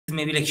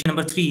maybe lecture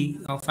number 3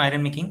 of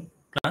iron making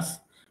class,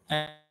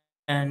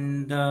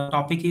 and the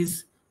topic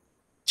is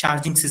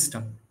charging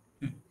system.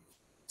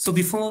 So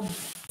before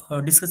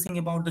discussing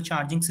about the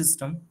charging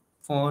system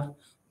for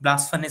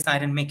blast furnace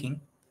iron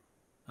making,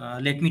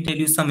 let me tell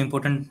you some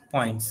important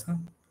points.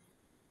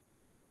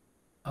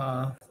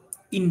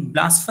 In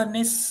blast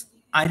furnace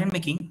iron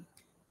making,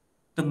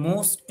 the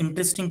most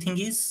interesting thing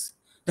is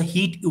the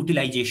heat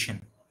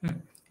utilization.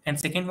 And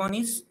second one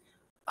is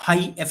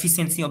high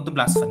efficiency of the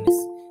blast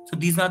furnace. So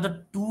these are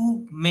the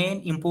two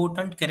main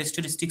important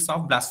characteristics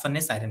of blast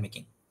furnace iron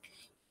making.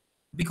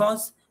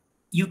 Because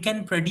you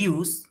can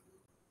produce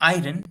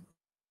iron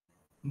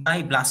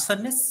by blast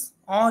furnace,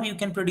 or you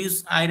can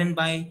produce iron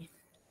by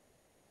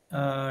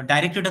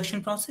direct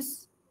reduction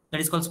process, that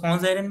is called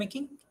sponge iron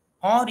making,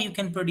 or you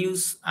can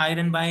produce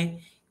iron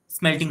by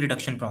smelting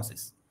reduction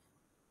process.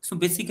 So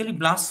basically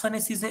blast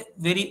furnace is a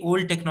very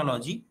old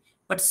technology,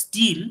 but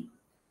still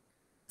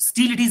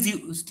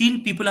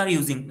people are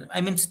using,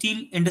 I mean still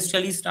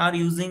industrialists are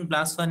using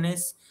blast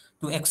furnace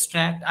to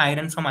extract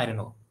iron from iron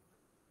ore,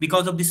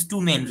 because of these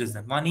two main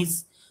reasons. One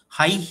is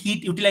high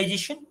heat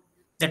utilization,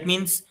 that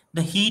means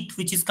the heat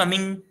which is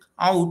coming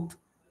out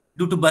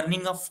due to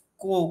burning of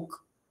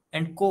coke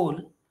and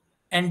coal,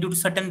 and due to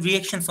certain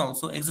reactions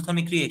also,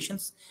 exothermic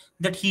reactions,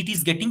 that heat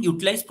is getting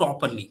utilized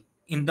properly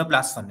in the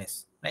blast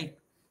furnace, right,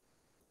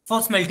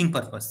 for smelting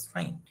purpose,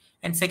 fine.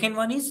 And second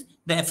one is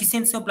the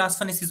efficiency of blast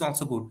furnace is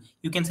also good.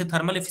 You can say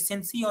thermal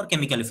efficiency or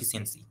chemical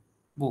efficiency,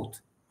 both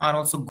are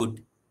also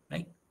good,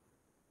 right?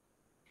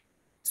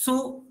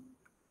 So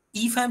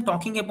if I'm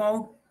talking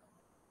about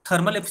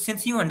thermal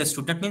efficiency, you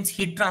understood, that means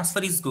heat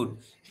transfer is good.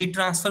 Heat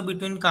transfer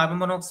between carbon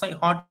monoxide,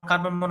 hot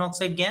carbon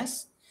monoxide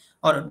gas,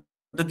 or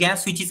the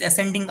gas which is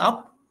ascending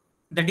up,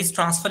 that is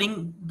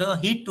transferring the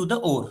heat to the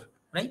ore,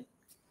 right?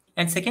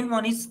 And second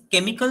one is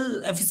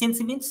chemical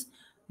efficiency, means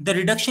the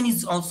reduction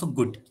is also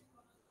good.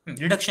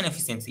 Reduction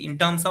efficiency in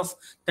terms of,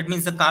 that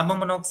means the carbon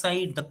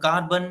monoxide, the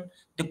carbon,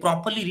 they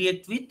properly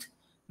react with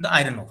the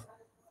iron ore.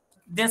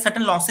 There are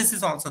certain losses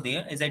is also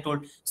there, as I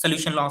told,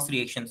 solution loss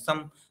reactions.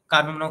 Some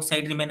carbon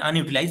monoxide remain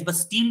unutilized, but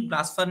still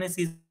blast furnace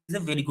is a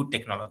very good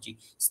technology.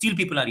 Still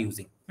people are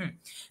using.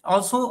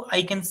 Also,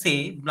 I can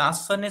say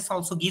blast furnace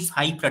also gives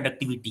high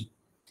productivity.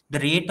 The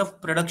rate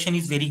of production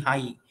is very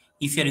high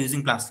if you are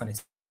using blast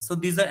furnace. So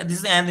this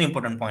is another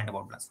important point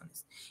about blast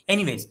furnace.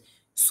 Anyways,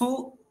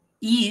 so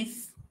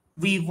if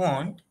we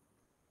want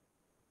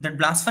that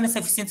blast furnace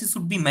efficiency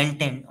should be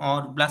maintained,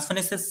 or blast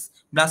furnace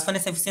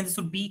efficiency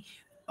should be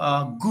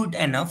good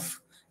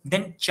enough,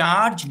 then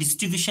charge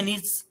distribution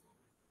is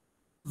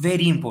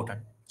very important.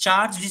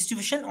 Charge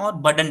distribution or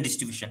burden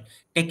distribution,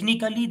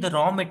 technically the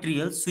raw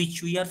materials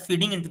which we are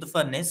feeding into the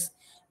furnace,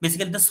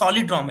 basically the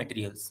solid raw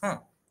materials,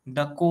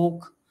 the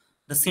coke,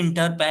 the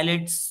sinter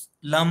pellets,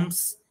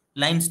 lumps,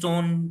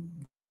 limestone,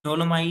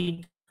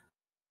 dolomite,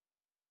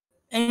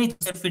 anything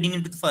which are feeding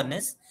into the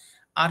furnace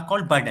are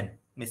called burden,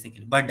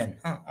 basically burden,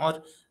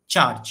 or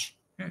charge.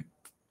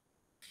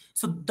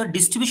 So the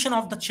distribution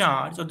of the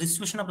charge or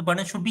distribution of the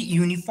burden should be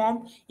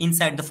uniform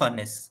inside the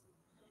furnace.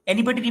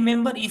 Anybody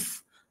remember,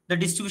 if the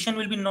distribution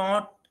will be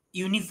not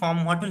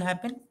uniform, what will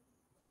happen?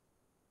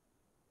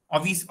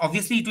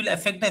 Obviously, it will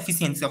affect the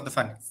efficiency of the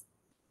furnace.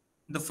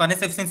 The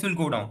furnace efficiency will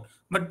go down.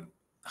 But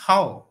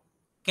how?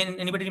 Can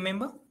anybody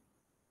remember?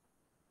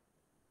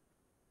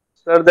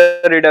 Sir,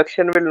 the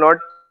reduction will not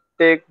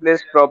take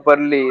place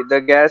properly.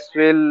 The gas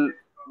will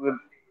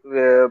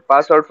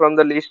pass out from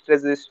the least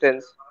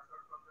resistance.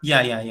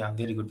 Yeah.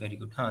 Very good, very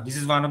good. This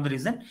is one of the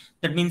reason.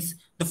 That means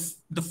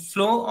the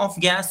flow of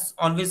gas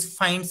always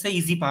finds a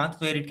easy path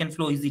where it can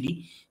flow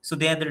easily. So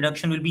there the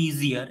reduction will be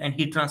easier and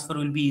heat transfer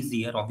will be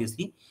easier,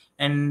 obviously.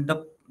 And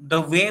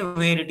the way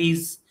where it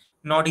is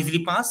not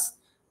easily passed,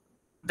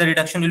 the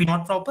reduction will be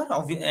not proper,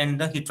 and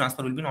the heat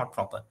transfer will be not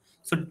proper.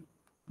 So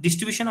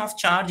distribution of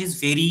charge is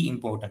very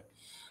important.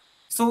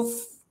 So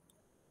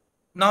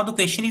now the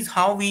question is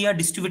how we are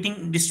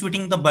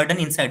distributing the burden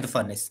inside the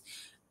furnace.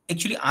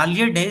 Actually,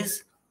 earlier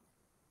days,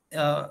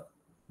 uh,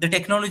 the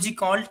technology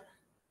called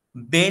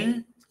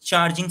bell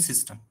charging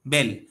system.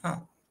 Bell,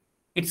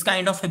 it's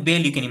kind of a bell,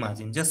 you can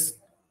imagine, just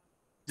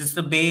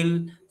a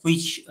bell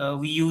which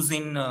we use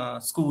in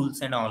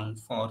schools and all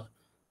for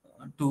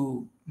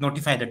to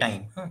notify the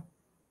time.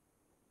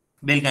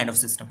 Bell kind of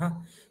system.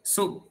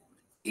 So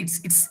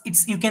it's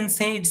you can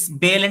say it's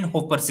bell and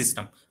hopper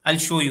system. I'll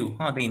show you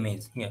the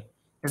image here.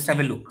 Just have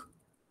a look.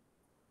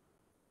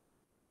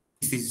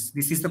 This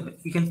is the,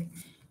 you can,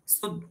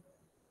 so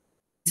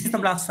this is the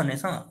blast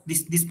furnace.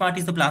 This part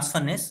is the blast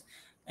furnace.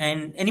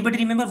 And anybody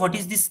remember what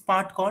is this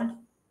part called?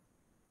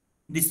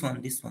 This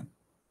one.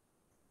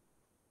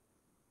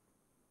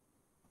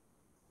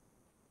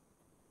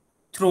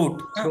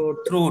 Throat. Throat.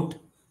 Throat.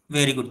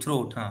 Very good.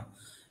 Throat.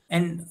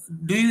 And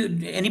do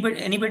you,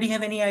 anybody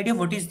have any idea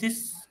what is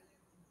this?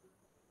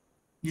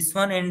 This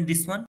one and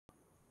this one?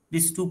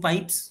 These two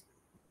pipes?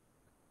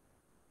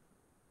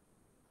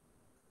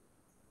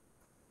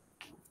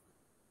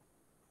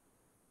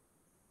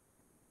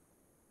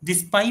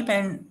 This pipe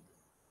and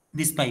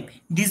This pipe,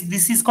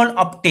 this is called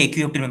uptake.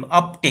 You have to remember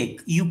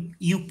uptake,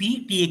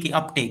 uptake,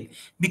 uptake,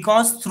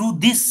 because through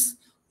this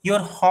your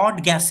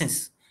hot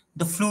gases,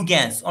 the flue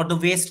gas or the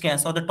waste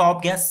gas or the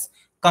top gas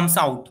comes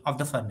out of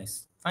the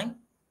furnace. Fine,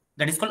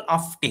 that is called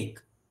uptake.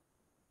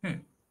 Hmm.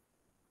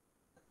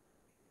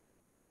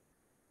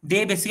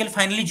 They basically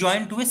finally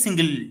join to a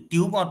single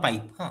tube or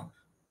pipe. Huh?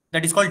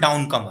 That is called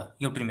downcomer.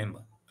 You have to remember.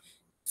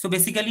 So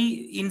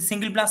basically, in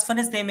single blast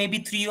furnace, there may be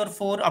 3 or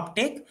 4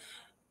 uptake.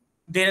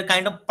 There are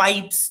kind of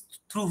pipes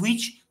through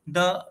which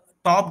the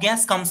top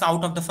gas comes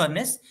out of the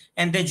furnace,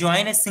 and they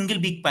join a single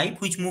big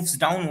pipe which moves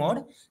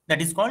downward.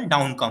 That is called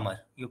downcomer.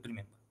 You have to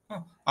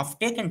remember.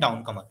 Uptake and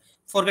downcomer.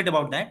 Forget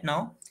about that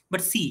now.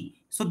 But see,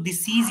 so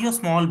this is your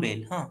small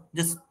bale.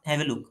 Just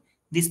have a look.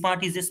 This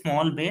part is a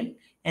small bale,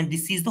 and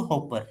this is the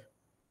hopper.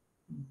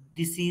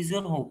 This is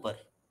your hopper.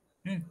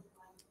 Hmm.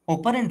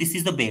 Hopper, and this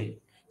is the bale.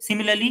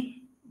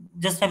 Similarly,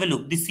 just have a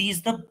look. This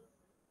is the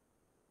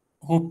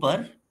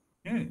hopper.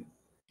 Hmm.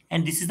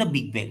 And this is the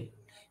big bell.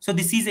 So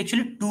this is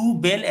actually two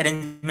bell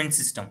arrangement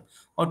system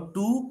or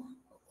two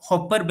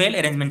hopper bell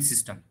arrangement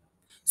system.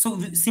 So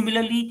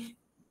similarly,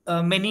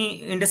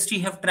 many industry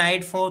have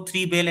tried for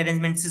 3 bell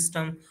arrangement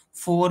system,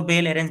 4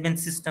 bell arrangement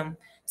system.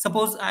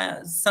 Suppose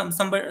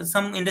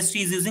some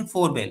industry is using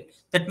 4 bell.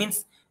 That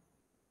means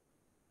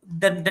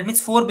that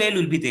means 4 bell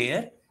will be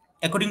there.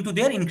 According to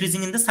their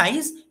increasing in the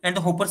size, and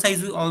the hopper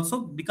size will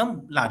also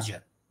become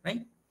larger,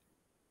 right?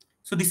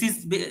 So this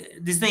is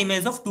the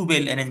image of 2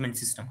 bell arrangement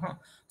system.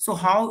 So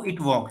how it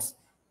works?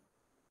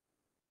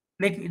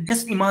 Like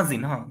just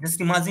imagine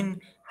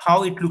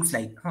how it looks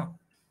like.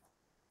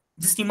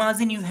 Just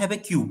imagine you have a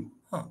cube.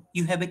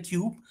 You have a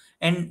cube,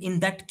 and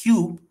in that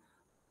cube,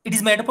 it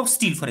is made up of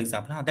steel. For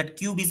example, that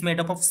cube is made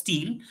up of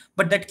steel,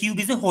 but that cube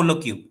is a hollow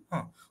cube.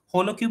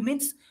 Hollow cube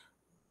means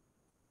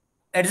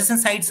adjacent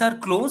sides are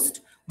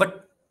closed,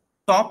 but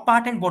top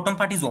part and bottom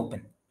part is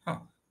open.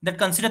 That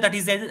consider that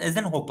is as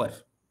an hopper,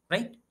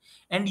 right?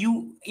 And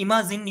you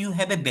imagine you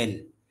have a bell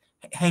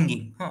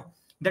hanging.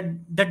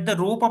 That the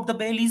rope of the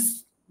bell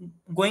is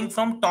going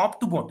from top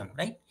to bottom,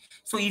 right?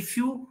 So if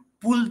you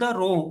pull the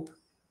rope,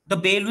 the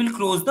bell will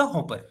close the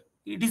hopper.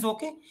 It is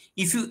okay.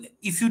 If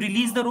you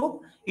release the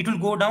rope, it will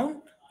go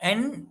down,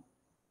 and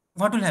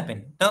what will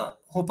happen? The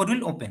hopper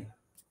will open.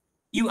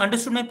 You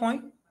understood my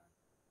point,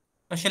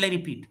 or shall I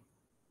repeat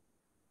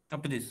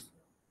up to this?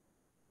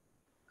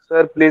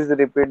 Sir, please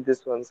repeat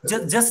this once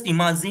again. Just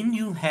imagine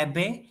you have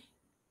a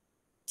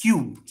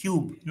cube,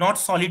 not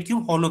solid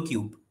cube, hollow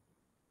cube,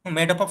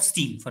 made up of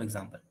steel, for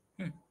example.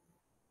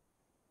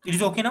 It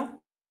is okay now?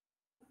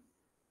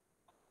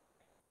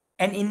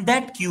 And in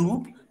that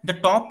cube, the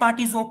top part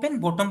is open,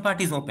 bottom part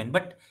is open,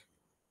 but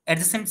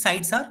adjacent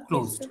sides are Yes,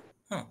 closed.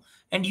 sir.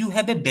 And you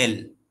have a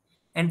bell,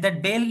 and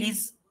that bell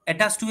is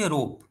attached to a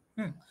rope.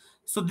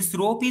 So this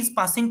rope is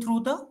passing through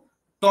the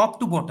top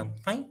to bottom,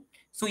 fine?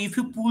 So if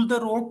you pull the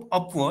rope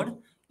upward,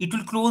 it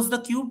will close the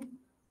cube.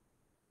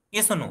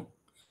 Yes or no?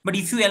 But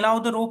if you allow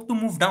the rope to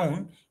move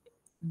down,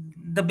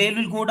 the bell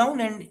will go down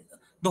and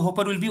the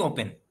hopper will be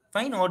open.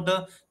 Fine? Or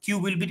the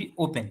cube will be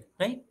open,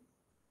 right?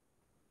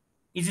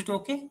 Is it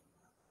okay?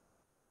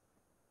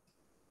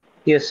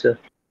 Yes, sir.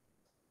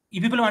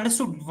 You people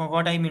understood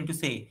what I mean to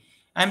say.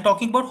 I'm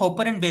talking about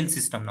hopper and bell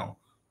system now.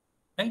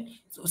 Right?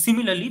 So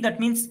similarly, that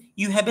means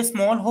you have a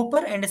small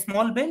hopper and a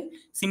small bell.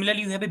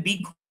 Similarly, you have a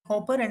big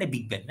hopper and a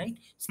big bell, right?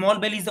 Small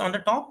bell is on the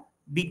top,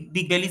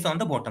 big bell is on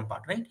the bottom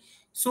part, right?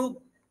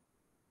 So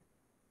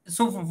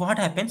so what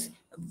happens?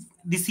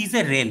 This is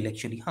a rail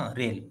actually,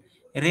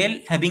 rail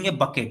having a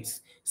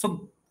buckets.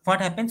 So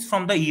what happens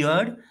from the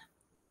yard?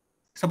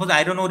 Suppose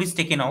iron ore is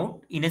taken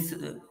out in a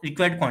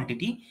required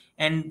quantity,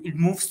 and it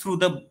moves through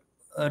the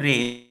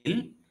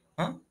rail,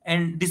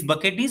 and this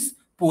bucket is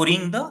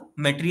pouring the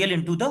material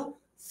into the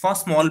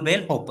first small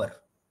bell hopper.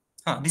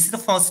 This is the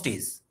first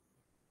stage.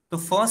 The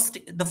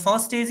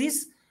first stage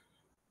is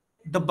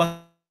the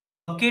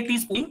bucket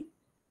is pouring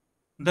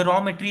the raw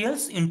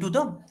materials into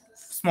the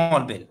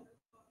small bell.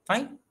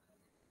 Fine.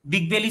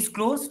 Big bell is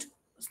closed,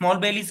 small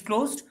bell is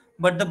closed,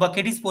 but the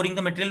bucket is pouring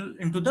the material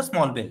into the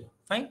small bell.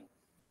 Fine.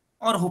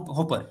 Or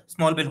hopper,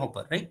 small bell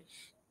hopper, right?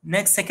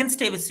 Next, second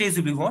stage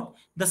will be what?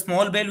 The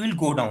small bell will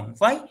go down.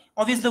 Why?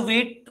 Obviously, the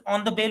weight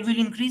on the bell will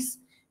increase,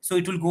 so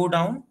it will go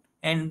down.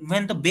 And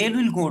when the bell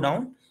will go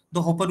down,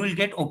 the hopper will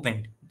get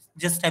opened.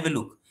 Just have a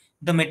look.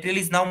 The material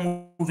is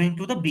now moving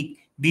to the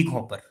big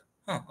hopper,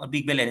 or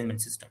big bell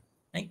arrangement system,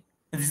 right?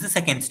 This is the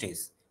second stage.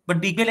 But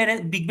big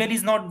bell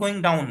is not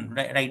going down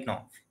right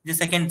now. The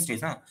second stage.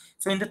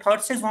 So in the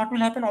third stage, what will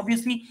happen?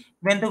 Obviously,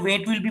 when the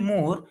weight will be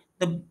more,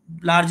 the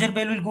larger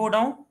bell will go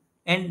down,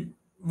 and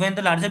when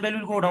the larger bell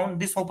will go down,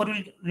 this hopper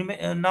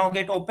will now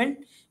get opened,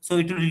 so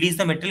it will release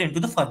the metal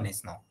into the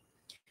furnace now,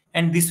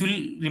 and this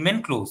will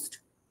remain closed.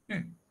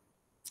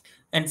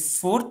 And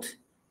fourth,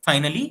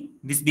 finally,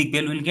 this big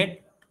bell will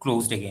get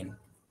closed again.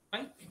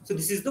 Right? So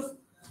this is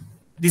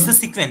the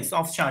sequence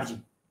of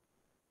charging.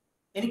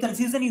 Any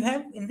confusion you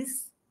have in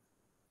this?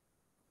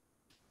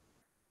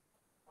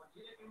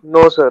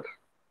 No, sir.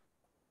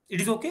 It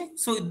is okay.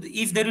 So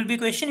if there will be a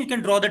question, you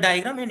can draw the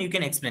diagram and you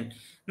can explain.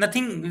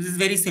 Nothing. This is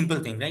very simple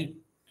thing, right?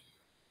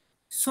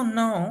 So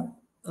now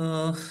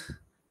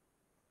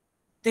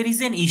there is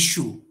an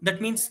issue.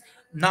 That means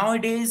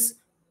nowadays,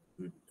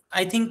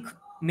 I think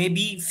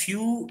maybe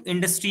few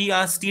industry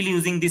are still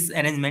using this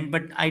arrangement,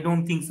 but I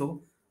don't think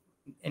so.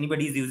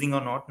 Anybody is using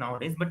or not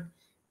nowadays. But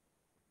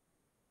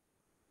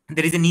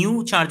there is a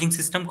new charging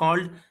system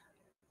called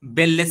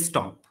bell-less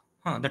top.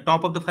 The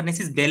top of the furnace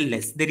is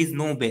bell-less. There is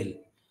no bell.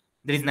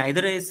 There is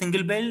neither a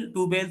single bell,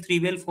 two bell, three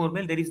bell, four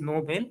bell. There is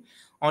no bell.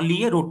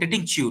 Only a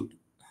rotating tube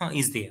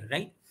is there,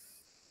 right?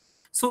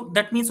 So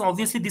that means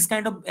obviously this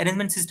kind of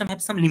arrangement system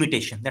has some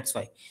limitation. That's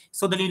why.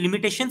 So the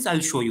limitations I'll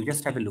show you.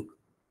 Just have a look.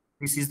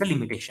 This is the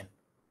limitation.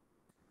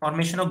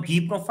 Formation of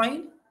V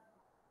profile,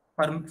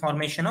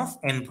 formation of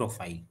M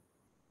profile.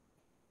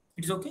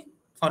 It is okay.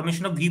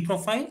 Formation of V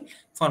profile,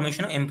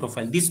 formation of M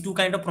profile. These two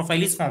kind of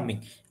profile is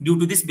forming due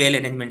to this bell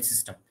arrangement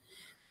system.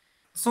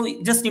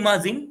 So just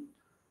imagine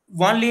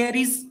one layer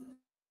is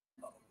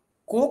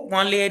coke,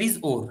 one layer is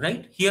ore,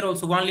 right? Here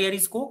also one layer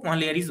is coke, one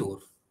layer is ore.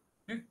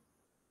 Hmm?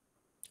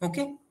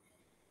 Okay.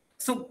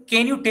 So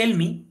can you tell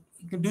me,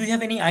 do you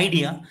have any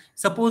idea?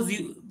 Suppose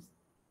you,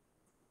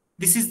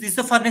 this is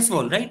the furnace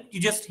wall, right?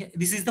 You just,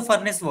 this is the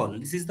furnace wall.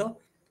 This is the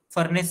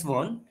furnace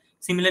wall.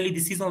 Similarly,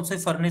 this is also a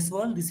furnace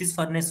wall. This is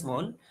furnace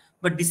wall,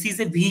 but this is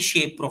a V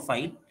shape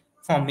profile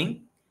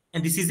forming,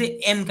 and this is a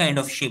M kind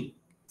of shape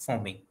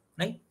forming,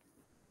 right?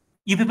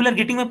 You people are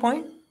getting my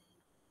point?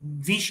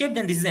 V shape,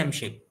 then this is M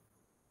shape.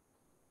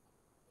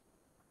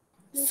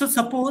 So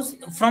suppose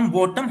from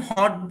bottom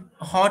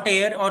hot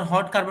air or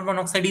hot carbon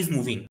monoxide is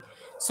moving.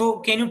 So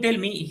can you tell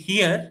me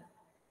here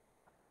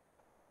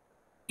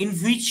in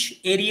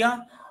which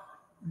area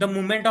the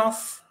movement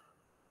of,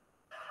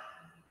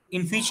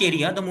 in which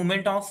area the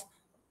movement of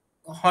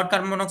hot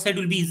carbon monoxide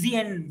will be easy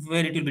and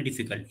where it will be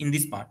difficult in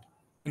this part,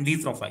 in V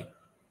profile?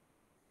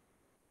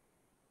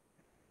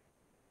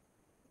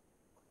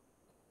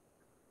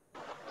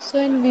 So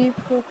in V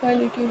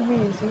profile, it will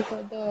be easy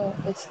for the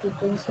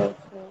acceptance of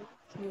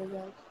CO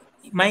gas.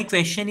 My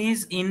question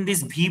is, in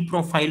this V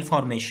profile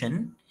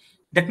formation,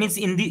 that means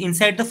in the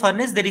inside the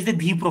furnace there is a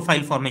V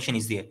profile formation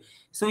is there.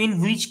 So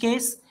in which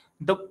case,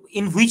 the,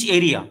 in which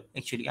area,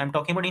 actually I'm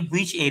talking about in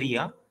which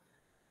area,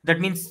 that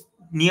means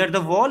near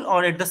the wall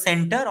or at the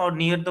center or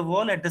near the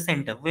wall at the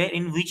center, where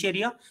in which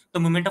area the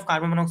movement of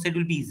carbon monoxide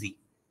will be easy?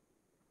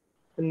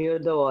 Near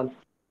the wall.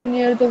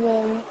 Near the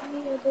wall.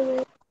 Near the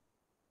wall.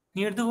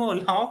 Near the wall,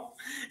 how?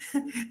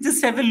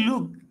 Just have a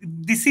look.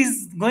 This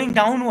is going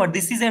downward.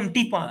 This is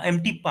empty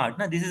part.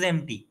 No? This is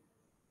empty,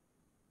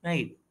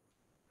 right?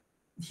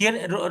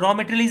 Here raw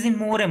material is in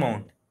more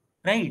amount,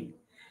 right?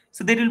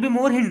 So there will be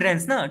more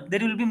hindrance. No? There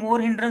will be more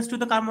hindrance to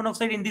the carbon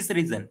monoxide in this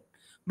region.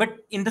 But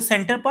in the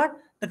center part,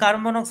 the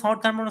carbon monoxide,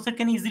 hot carbon monoxide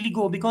can easily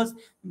go because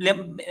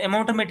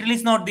amount of material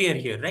is not there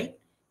here, right?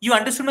 You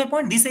understood my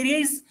point? This area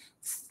is,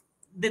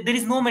 there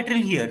is no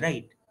material here,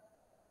 right?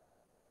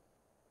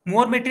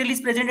 More material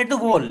is present at the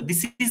wall.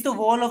 This is the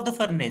wall of the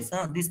furnace.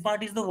 This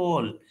part is the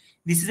wall.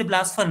 This is a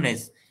blast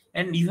furnace,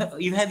 and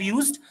you have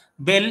used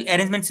bell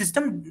arrangement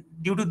system.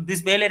 Due to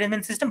this bell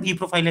arrangement system, V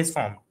profile has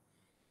formed.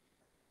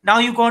 Now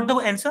you got the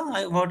answer.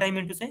 What I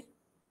meant to say.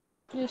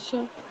 Yes,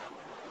 sir.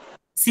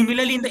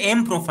 Similarly, in the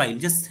M profile,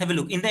 just have a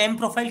look. In the M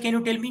profile, can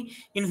you tell me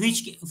in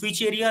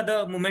which area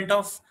the movement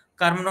of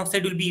carbon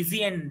monoxide will be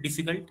easy and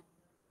difficult?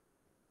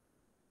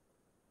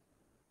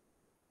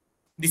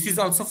 This is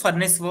also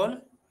furnace wall.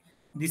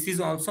 This is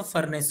also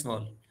furnace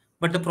wall,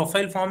 but the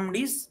profile formed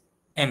is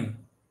M.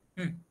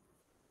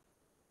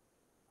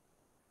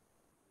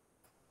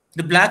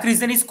 The black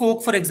region is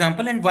coke, for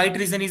example, and white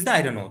region is the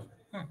iron ore.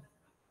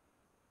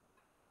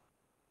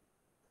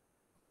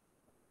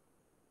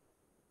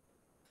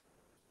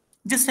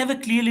 Just have a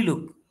clearly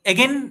look.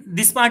 Again,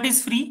 this part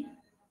is free.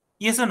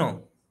 Yes or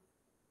no?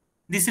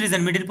 This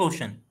region, middle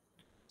portion.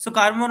 So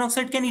carbon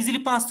monoxide can easily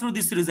pass through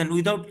this region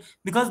without,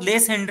 because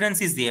less hindrance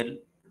is there.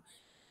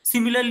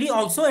 Similarly,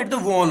 also at the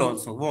wall,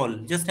 also wall.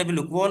 Just have a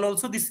look. Wall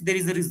also, this there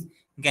is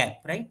a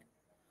gap, right?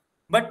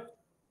 But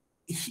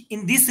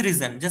in this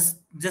region, just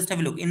have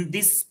a look. In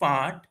this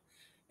part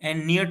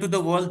and near to the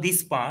wall,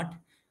 this part,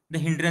 the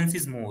hindrance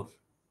is more,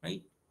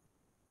 right?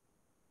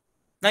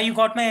 Now you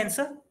got my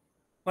answer.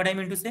 What I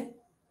mean to say?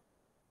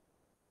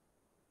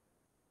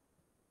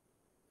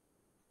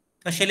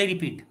 Or shall I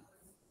repeat?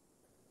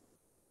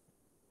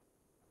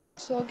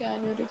 So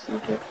can you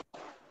repeat it?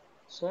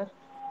 Sir?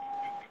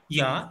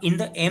 Yeah, in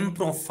the M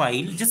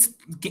profile,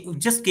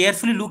 just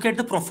carefully look at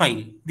the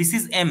profile. This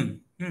is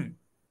M.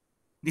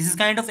 This is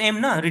kind of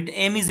M, na?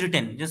 M is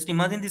written. Just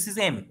imagine this is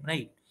M,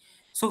 right?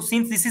 So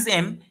since this is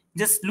M,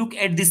 just look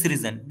at this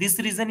region. This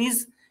region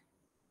is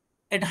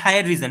at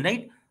higher region,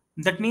 right?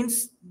 That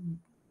means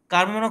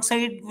carbon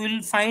monoxide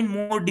will find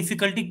more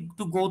difficulty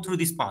to go through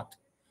this path.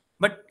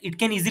 But it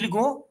can easily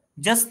go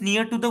just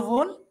near to the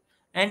wall,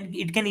 and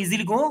it can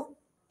easily go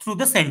through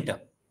the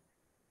center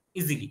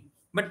easily.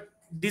 But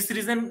this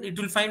region, it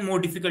will find more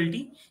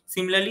difficulty.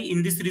 Similarly,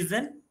 in this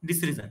region,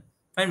 this region.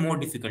 find more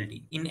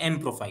difficulty in M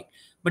profile.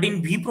 But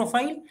in V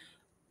profile,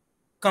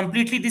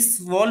 completely this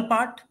wall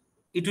part,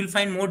 it will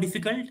find more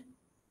difficult.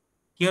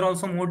 Here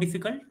also more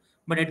difficult,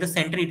 but at the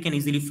center it can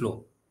easily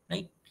flow,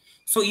 right?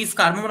 So if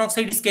carbon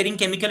monoxide is carrying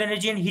chemical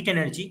energy and heat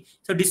energy,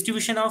 so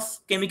distribution of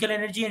chemical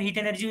energy and heat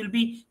energy will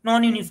be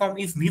non-uniform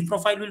if V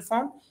profile will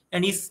form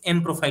and if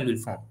M profile will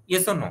form.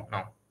 Yes or no?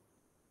 Now,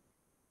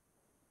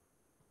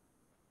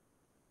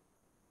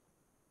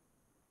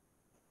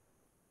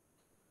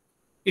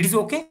 it is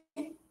okay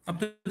up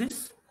to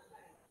this.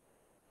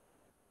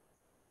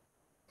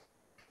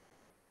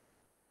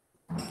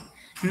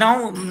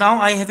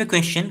 Now I have a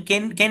question.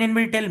 Can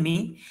anybody tell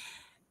me,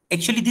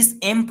 actually this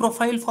M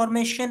profile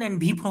formation and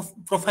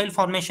profile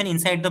formation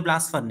inside the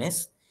blast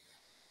furnace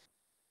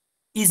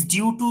is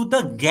due to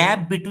the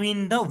gap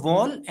between the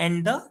wall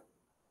and the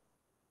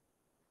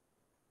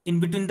in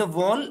between the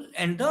wall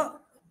and the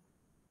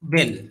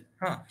bell.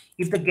 Huh?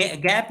 If the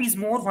gap is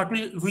more,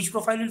 which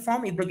profile will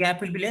form? If the gap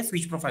will be less,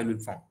 which profile will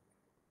form?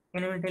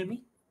 Can anyone tell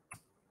me?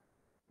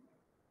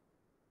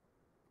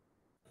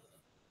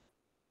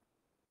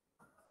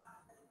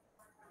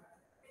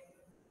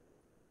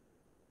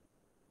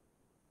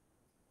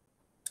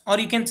 Or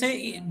you can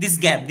say this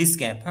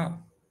gap, huh?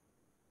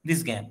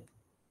 This gap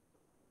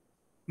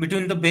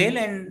between the bell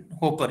and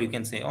hopper, you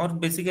can say, or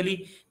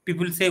basically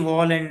people say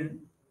wall and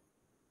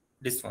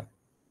this one.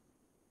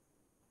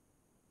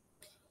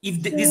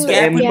 If this So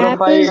gap M will be, gap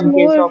profile is in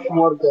case more. of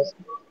more gas.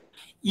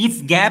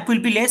 if gap will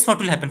be less, what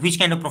will happen? Which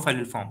kind of profile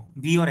will form?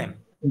 V or M?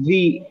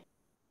 V.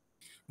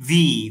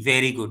 V,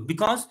 very good.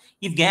 Because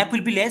if gap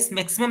will be less,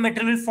 maximum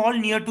material will fall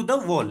near to the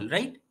wall,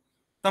 right?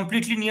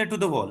 Completely near to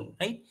the wall,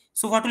 right?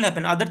 So what will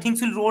happen? Other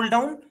things will roll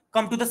down,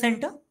 come to the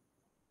center.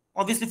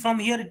 Obviously, from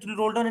here it will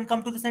roll down and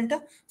come to the center.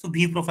 So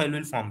V profile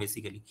will form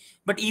basically.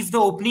 But if the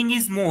opening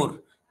is more,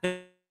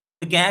 the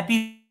gap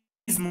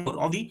is more,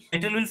 obviously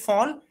material will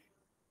fall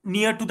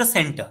near to the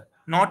center,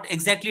 not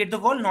exactly at the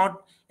wall,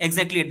 not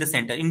exactly at the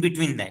center, in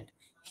between that.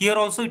 Here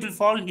also it will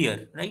fall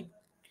here, right?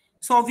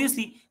 So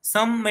obviously,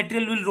 some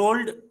material will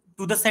roll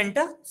to the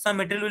center, some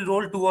material will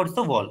roll towards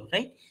the wall,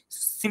 right?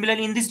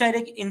 Similarly, in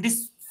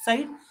this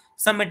side,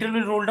 some material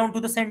will roll down to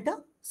the center,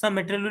 some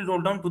material will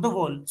roll down to the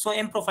wall. So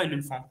M profile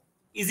will form.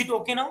 Is it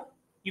okay now?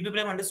 You people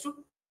have understood,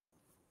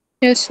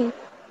 Yes, sir.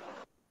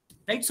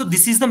 right? So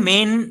this is the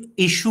main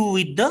issue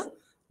with the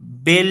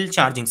bell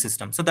charging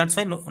system. So that's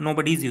why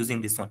nobody is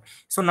using this one.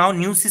 So now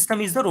new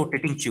system is the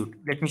rotating tube.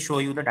 Let me show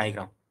you the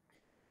diagram.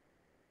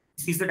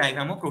 This is the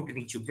diagram of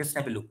rotating tube. Just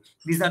have a look.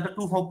 These are the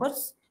two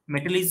hoppers.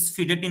 Metal is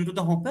fed into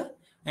the hopper,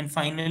 and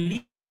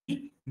finally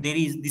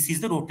this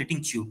is the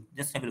rotating tube.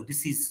 Just have a look.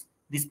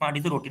 This part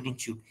is the rotating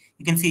tube.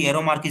 You can see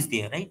arrow mark is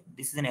there, right?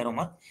 This is an arrow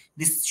mark.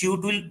 This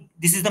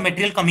is the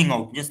material coming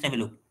out. Just have a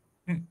look.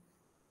 Hmm.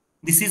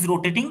 This is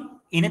rotating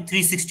in a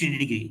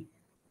 360-degree.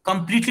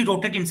 Completely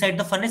rotate inside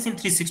the furnace in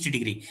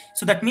 360-degree.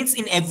 So that means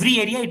in every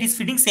area it is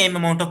feeding same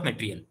amount of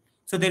material.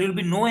 So there will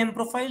be no M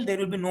profile, there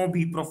will be no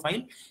B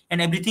profile, and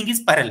everything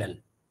is parallel.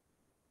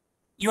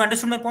 You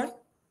understood my point?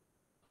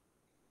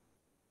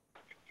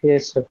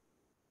 Yes, sir.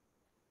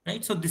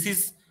 Right? So this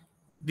is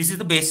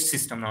the best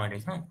system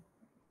nowadays. Huh?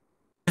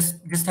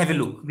 Just have a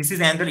look. This is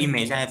another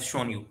image I have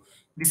shown you.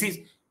 This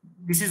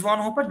is one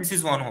hopper, this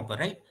is one hopper,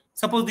 right?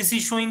 Suppose this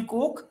is showing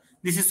coke,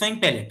 this is showing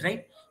pellet,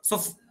 right?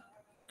 So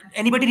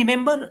anybody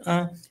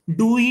remember,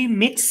 do we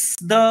mix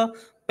the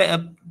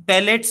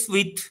pellets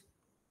with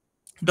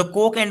the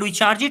coke and we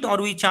charge it,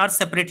 or we charge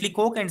separately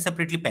coke and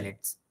separately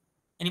pellets?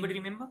 Anybody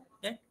remember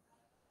that?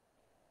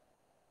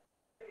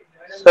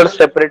 Sir,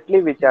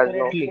 separately we charge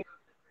now. Separately.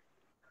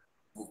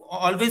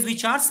 Always we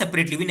charge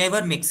separately, we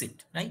never mix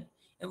it, right?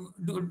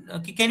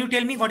 Can you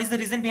tell me what is the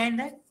reason behind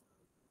that?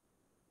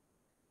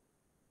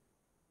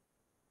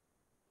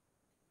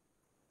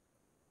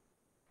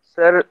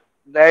 Sir,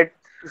 that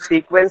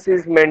sequence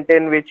is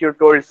maintained which you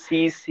told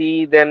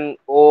CC, then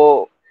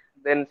O,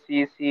 then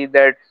CC,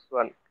 that's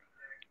one.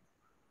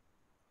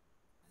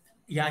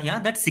 Yeah,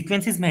 that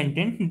sequence is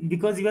maintained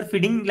because you are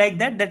feeding like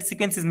that. That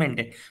sequence is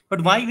maintained.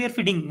 But why we are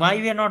feeding? Why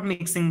we are not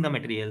mixing the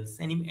materials?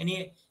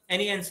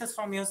 Any answers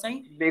from your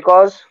side?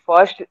 Because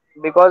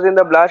in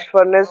the blast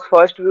furnace,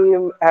 first we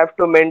have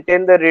to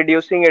maintain the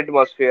reducing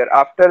atmosphere.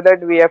 After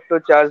that, we have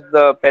to charge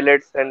the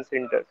pellets and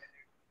sinters.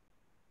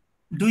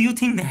 Do you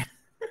think that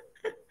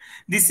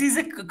this is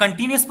a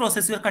continuous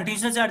process? You are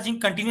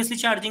continuously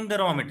charging the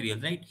raw material,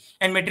 right?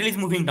 And material is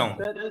moving down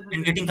Sir,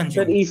 and getting sir,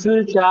 consumed. if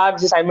you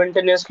charge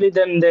simultaneously,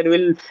 then there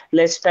will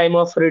less time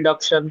of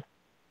reduction.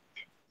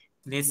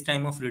 Less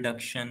time of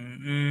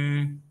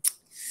reduction.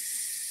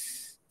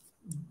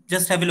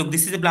 Just have a look.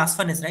 This is a blast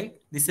furnace, right?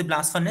 This is a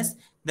blast furnace.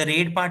 The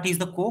red part is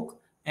the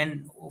coke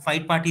and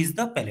white part is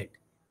the pellet.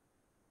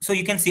 So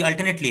you can see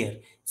alternate layer.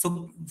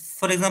 So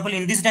for example,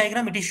 in this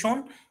diagram, it is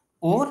shown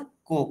ore,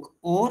 coke,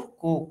 ore,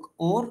 coke,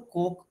 ore,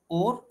 coke,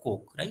 ore,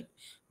 coke, right?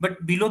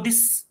 But below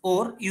this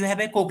ore, you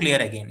have a coke layer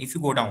again. If you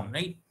go down,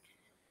 right?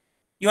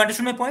 You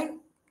understood my point?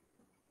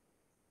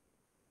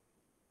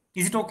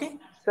 Is it okay?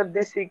 So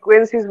this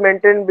sequence is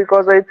maintained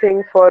because I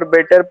think for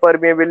better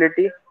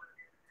permeability.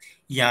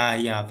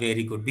 Yeah,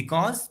 very good.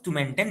 Because to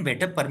maintain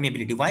better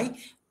permeability. Why?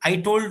 I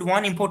told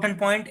one important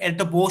point at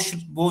the Bosch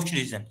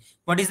region.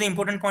 What is the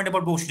important point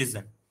about Bosch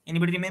region?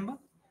 Anybody remember?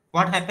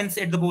 What happens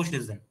at the Bosch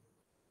region?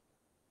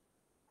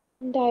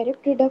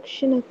 Direct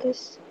reduction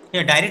occurs.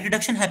 Yeah, direct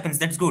reduction happens.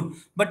 That's good.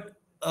 But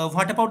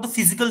what about the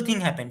physical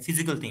thing happen?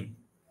 Physical thing.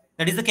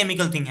 That is the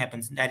chemical thing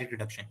happens. Direct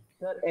reduction.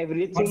 Sir, What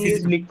everything is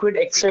physical? liquid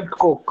except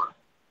Coke.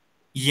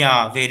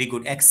 Yeah, very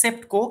good.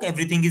 Except Coke,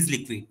 everything is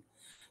liquid.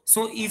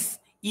 So if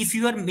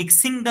you are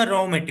mixing the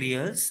raw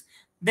materials,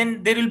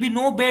 then there will be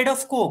no bed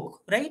of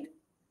Coke, right?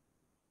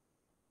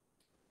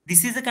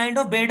 This is a kind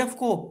of bed of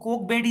Coke.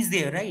 Coke bed is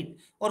there, right?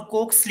 Or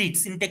Coke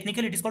slits. In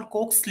technical, it is called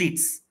Coke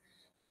slits.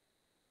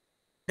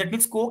 That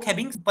means Coke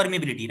having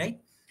permeability, right?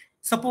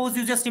 Suppose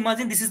you just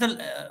imagine this is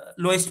the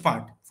lowest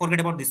part. Forget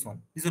about this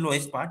one. This is the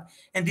lowest part,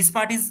 and this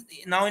part is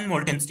now in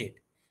molten state.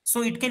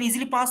 So it can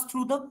easily pass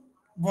through the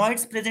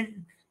voids present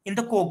in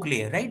the Coke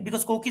layer, right?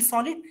 Because Coke is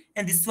solid,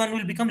 and this one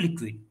will become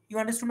liquid. You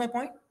understood my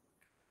point?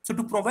 So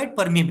to provide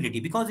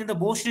permeability, because in the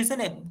Bosch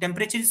region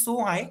temperature is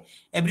so high,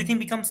 everything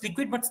becomes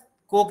liquid, but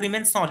coke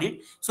remains solid.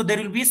 So there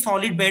will be a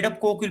solid bed of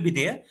coke will be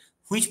there,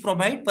 which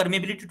provide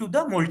permeability to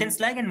the molten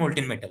slag and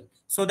molten metal.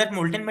 So that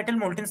molten metal,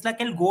 molten slag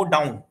can go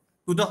down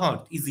to the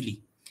earth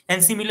easily.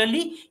 And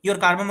similarly, your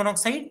carbon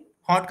monoxide,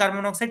 hot carbon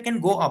monoxide can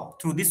go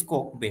up through this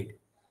coke bed.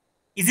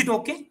 Is it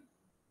okay?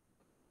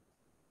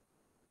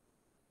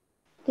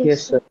 Yes,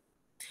 Yes, sir. sir.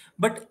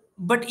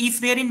 But if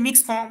they are in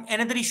mixed form,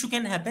 another issue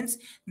can happen.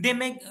 They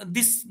make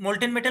this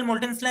molten metal,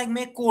 molten slag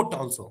may coat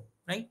also,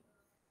 right?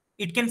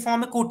 It can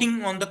form a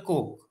coating on the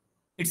coke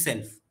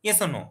itself.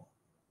 Yes or no?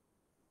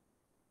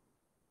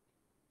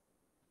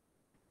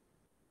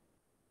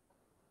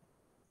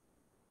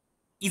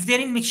 If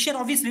they're in mixture,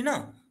 obviously,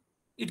 no,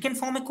 it can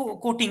form a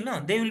coating. No,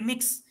 they will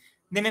mix.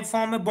 They may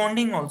form a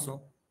bonding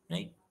also,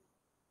 right?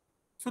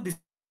 So this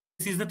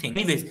is the thing.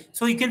 Anyways,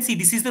 so you can see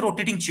this is the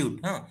rotating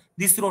tube.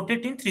 This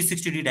rotates in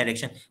 360-degree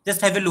direction. Just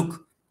have a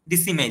look.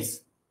 This image.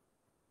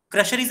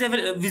 Crusher is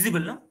visible,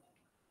 no?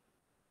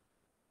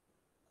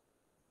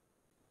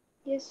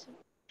 Yes, sir.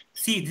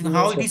 See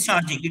how Yes, it sir. is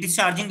charging. It is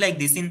charging like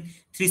this in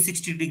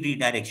 360-degree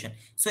direction.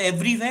 So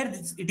everywhere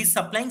it is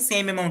supplying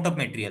same amount of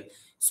material.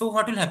 So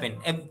what will happen?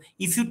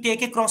 If you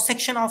take a cross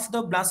section of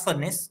the blast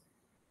furnace,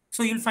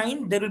 so you'll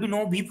find there will be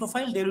no B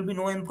profile, there will be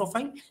no M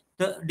profile.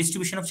 The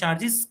distribution of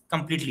charge is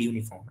completely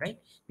uniform, right?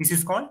 This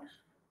is called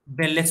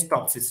Bell-less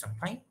top system,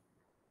 right?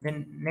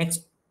 Then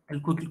next,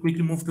 I'll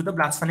quickly move to the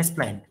blast furnace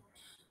plant.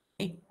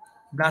 Right?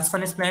 Blast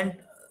furnace plant,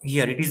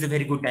 here it is a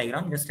very good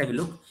diagram. Just have a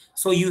look.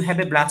 So you have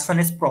a blast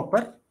furnace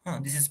proper.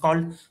 This is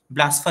called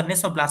blast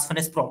furnace or blast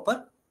furnace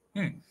proper.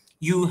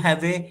 You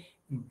have a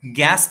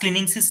gas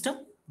cleaning system.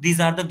 These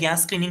are the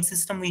gas cleaning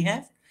system we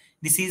have.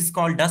 This is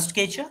called dust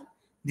catcher.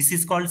 This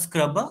is called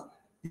scrubber.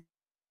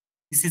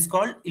 This is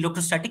called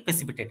electrostatic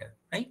precipitator,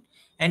 right?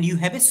 And you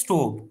have a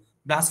stove,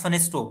 blast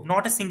furnace stove,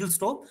 not a single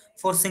stove.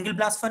 For single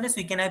blast furnace,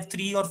 we can have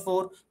 3 or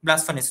 4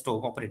 blast furnace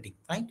stove operating,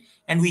 right?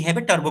 And we have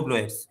a turbo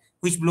blowers,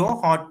 which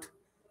blow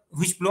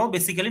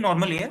basically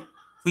normal air,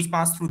 which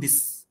pass through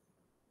this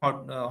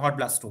hot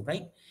blast stove,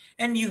 right?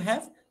 And you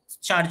have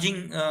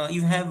charging,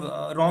 you have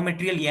raw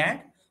material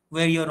yard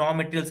where your raw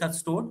materials are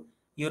stored.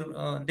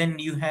 Your then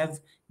you have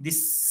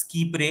this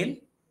skip rail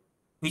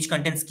which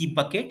contains keep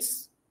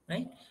buckets,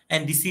 right?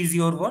 And this is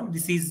your what?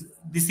 This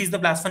is the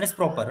blast furnace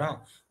proper,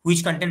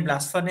 which contain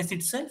blast furnace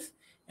itself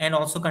and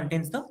also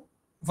contains the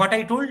what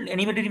I told.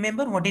 Anybody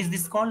remember what is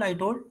this called? I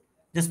told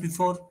just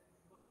before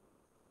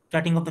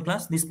starting of the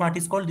class. This part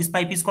is called. This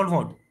pipe is called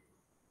what?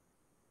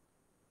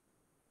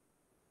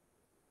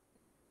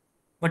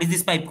 What is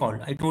this pipe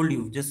called? I told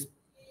you just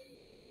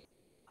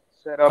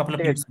Sir, couple of uptake.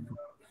 minutes ago.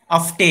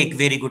 Uptake,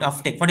 very good.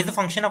 Uptake. What is the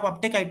function of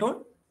uptake? I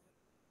told.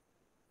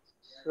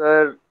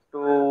 Sir,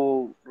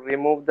 to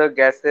remove the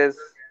gases.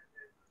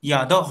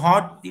 Yeah, the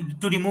hot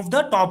to remove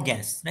the top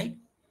gas, right?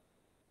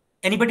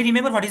 Anybody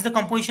remember what is the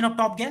composition of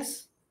top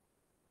gas?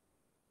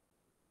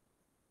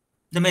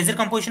 The major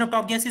composition of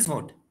top gas is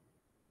what?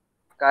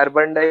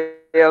 Carbon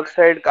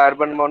dioxide,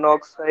 carbon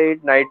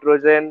monoxide,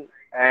 nitrogen,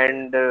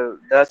 and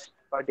dust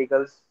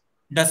particles.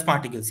 Dust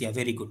particles. Yeah,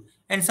 very good.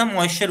 And some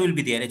moisture will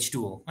be there,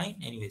 H2O, right?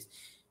 Anyways,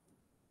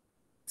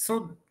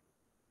 so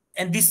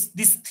and this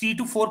 3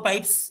 to 4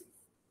 pipes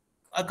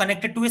are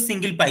connected to a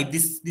single pipe.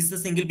 This is a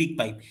single big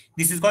pipe.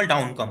 This is called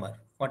downcomer.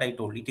 What I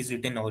told, it is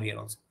written over here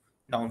also.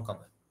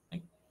 Downcomer.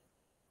 Right?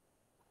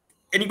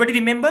 Anybody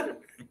remember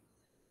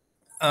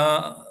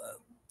uh,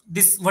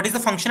 this? What is the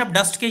function of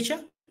dust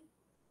catcher?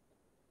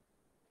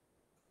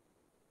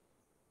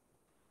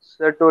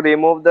 So to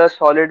remove the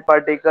solid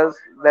particles,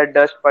 the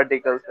dust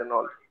particles and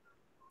all.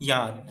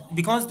 Yeah,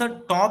 because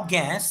the top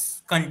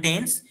gas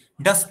contains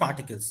dust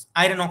particles,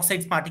 iron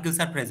oxide particles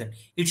are present.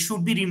 It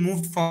should be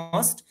removed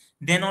first,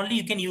 then only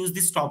you can use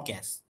this top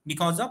gas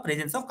because of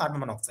presence of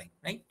carbon monoxide,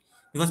 right?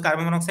 Because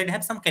carbon monoxide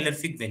has some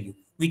calorific value.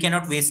 We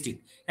cannot waste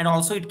it. And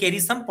also it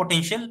carries some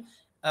potential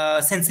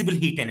sensible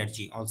heat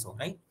energy also,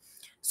 right?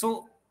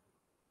 So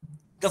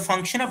the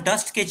function of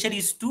dust catcher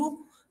is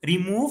to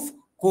remove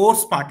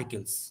coarse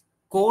particles.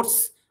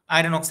 coarse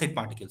iron oxide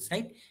particles,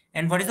 right?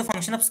 And what is the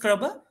function of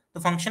scrubber?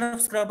 The function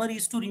of scrubber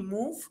is to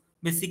remove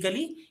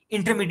basically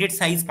intermediate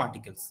size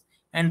particles.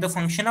 And the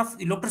function of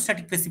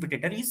electrostatic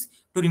precipitator is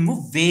to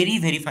remove very,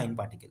 very fine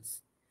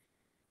particles.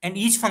 And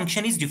each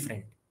function is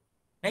different,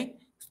 right?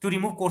 To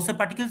remove coarser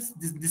particles,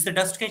 this is a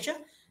dust catcher.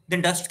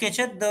 Then dust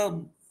catcher,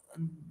 the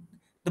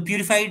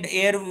purified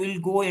air will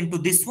go into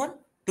this one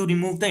to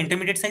remove the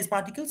intermediate size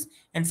particles,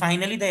 and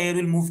finally the air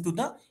will move to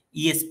the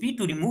ESP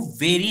to remove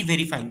very,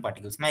 very fine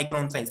particles,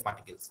 micron size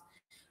particles.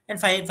 And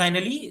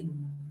finally,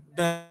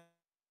 the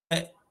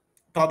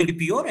top will be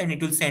pure and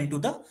it will send to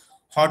the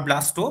hot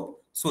blast stove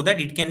so that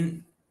it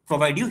can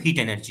provide you heat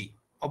energy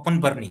upon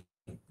burning,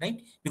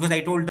 right? Because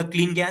I told the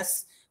clean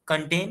gas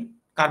contain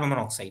carbon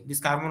monoxide. This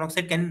carbon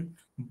monoxide can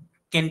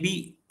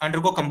be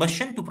undergo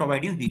combustion to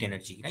provide you heat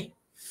energy, right?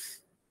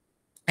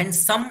 And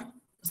some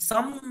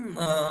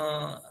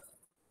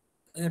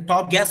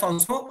top gas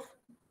also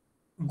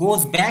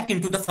goes back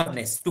into the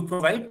furnace to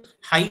provide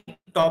high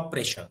top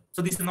pressure.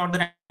 So this is not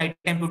the right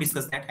time to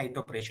discuss that high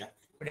top pressure,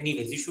 but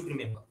anyways, you should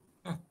remember.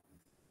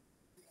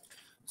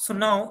 So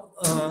now,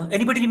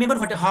 anybody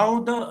remember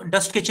how the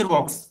dust catcher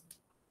works?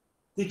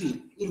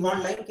 Quickly, in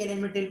one line, can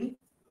anyone tell me?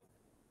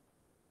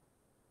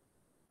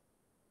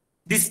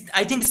 This,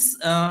 I think,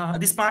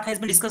 this part has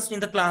been discussed in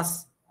the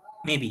class,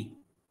 maybe.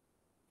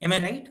 Am I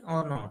right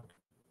or not?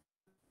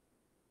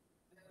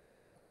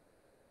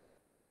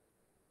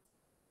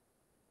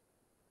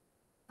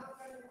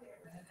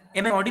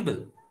 Am I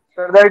audible?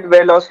 So that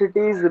velocity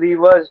is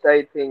reversed,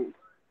 I think.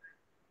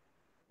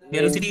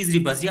 Velocity Means is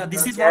reversed. Yeah, the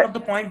this is one gas. of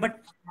the point,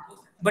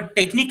 but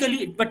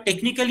technically,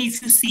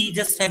 if you see,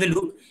 just have a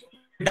look,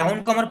 the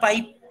downcomer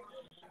pipe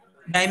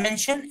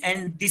dimension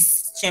and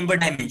this chamber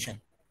dimension,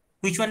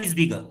 which one is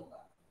bigger?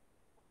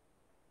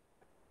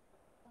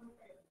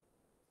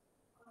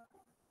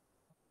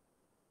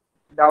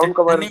 Down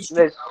cover, Dimension,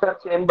 yes, sir,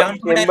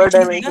 downcomer chamber dimension is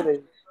dimension bigger.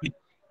 is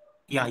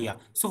Yeah, yeah.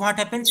 So what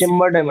happens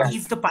Chamber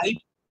dimension.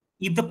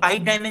 if the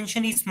pipe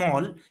dimension is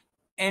small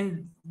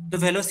and the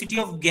velocity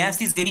of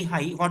gas is very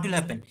high, what will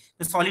happen?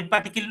 The solid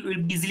particle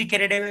will be easily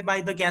carried away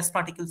by the gas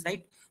particles,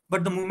 right?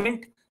 But the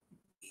moment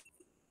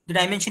the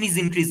dimension is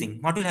increasing,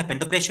 what will happen?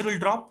 The pressure will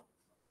drop,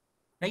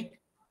 right?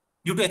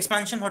 Due to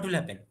expansion, what will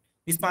happen?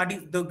 This part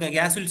is the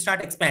gas will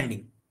start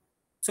expanding.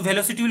 So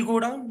velocity will go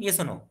down, yes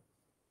or no?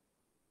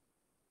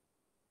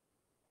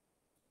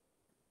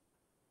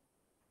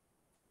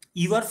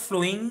 You are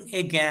flowing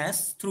a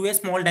gas through a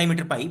small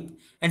diameter pipe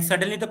and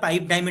suddenly the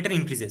pipe diameter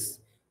increases.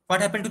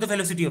 What happened to the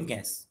velocity of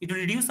gas? It will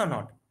reduce or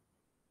not?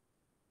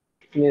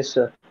 Yes,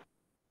 sir.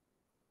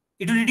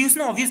 It will reduce,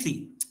 no,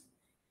 obviously.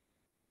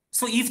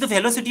 So if the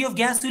velocity of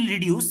gas will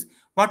reduce,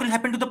 what will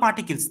happen to the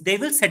particles? They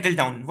will settle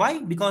down. Why?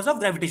 Because of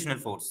gravitational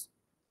force.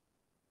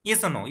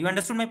 Yes or no? You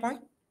understood my point?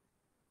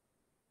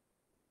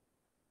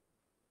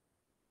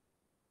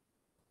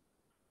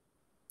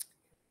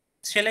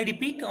 Shall I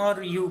repeat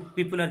or you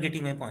people are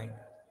getting my point?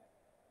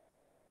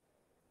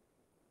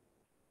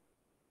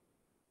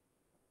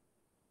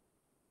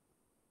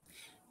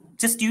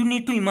 Just you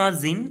need to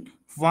imagine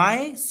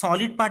why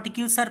solid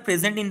particles are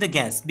present in the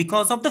gas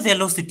because of the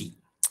velocity.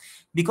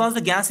 Because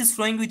the gas is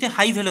flowing with a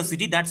high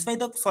velocity, that's why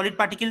the solid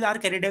particles are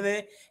carried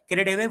away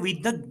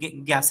with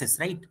the gases,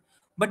 right?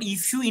 But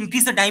if you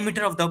increase the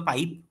diameter of the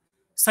pipe,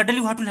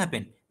 suddenly what will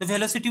happen? The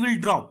velocity will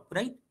drop,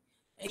 right?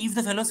 If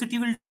the velocity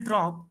will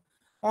drop,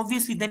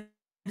 obviously then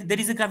there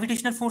is a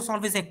gravitational force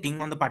always acting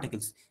on the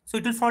particles, so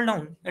it will fall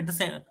down at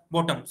the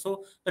bottom.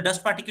 So the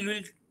dust particle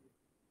will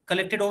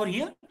collected over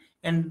here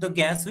and the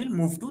gas will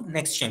move to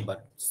next chamber,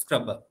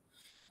 scrubber.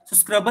 So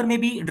scrubber may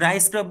be dry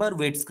scrubber,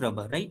 wet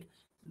scrubber, right?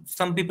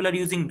 Some people are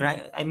using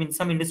dry, I mean,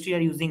 some industry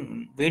are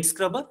using wet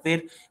scrubber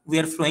where we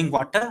are flowing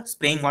water,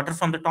 spraying water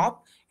from the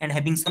top and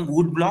having some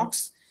wood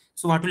blocks.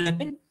 So what will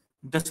happen?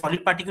 The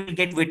solid particle will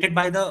get wetted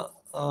by the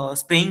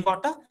spraying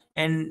water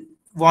and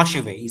wash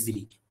away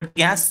easily. But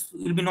gas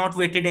will be not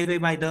wetted away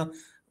by the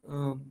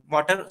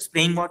water,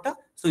 spraying water.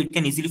 So it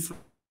can easily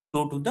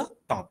flow to the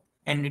top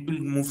and it will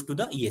move to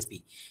the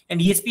ESP.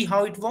 And ESP,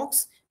 how it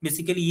works?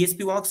 Basically,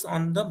 ESP works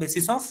on the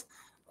basis of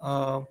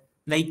uh,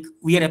 like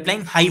we are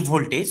applying high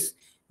voltage,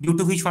 due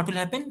to which what will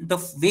happen, the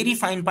very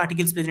fine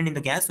particles present in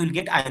the gas will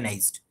get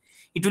ionized.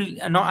 It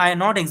will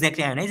not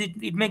exactly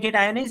ionized, it may get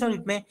ionized or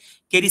it may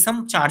carry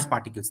some charged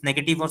particles,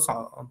 negative or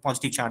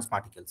positive charged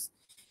particles.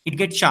 It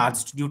gets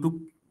charged due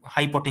to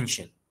high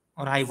potential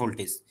or high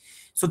voltage.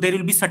 So there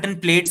will be certain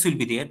plates will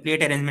be there,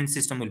 plate arrangement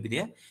system will be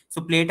there.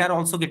 So plate are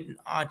also get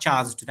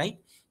charged, right?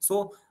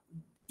 So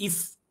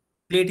if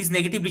plate is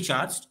negatively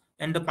charged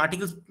and the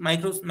particles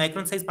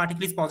micron size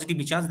particle is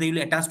positively charged, they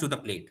will attach to the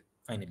plate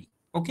finally.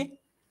 Okay,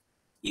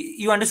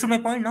 you understood my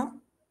point now?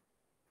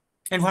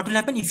 And what will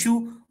happen if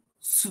you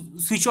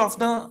switch off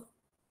the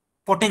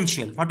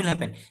potential? What will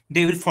happen?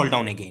 They will fall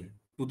down again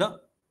to the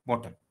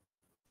bottom.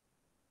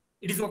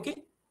 It is okay.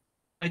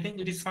 I think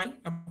it is fine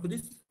up to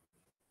this.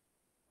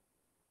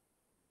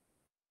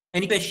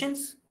 Any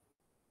questions?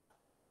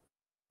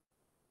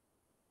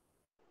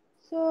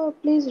 So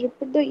please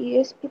repeat the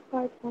ESP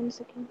part once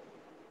again.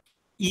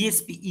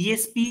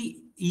 ESP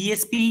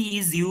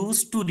is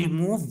used to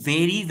remove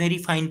very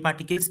fine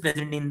particles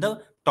present in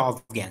the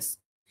top gas.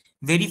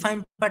 Very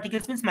fine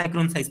particles means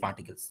micron size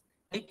particles,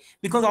 right?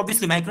 Because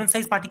obviously micron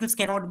size particles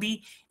cannot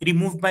be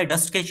removed by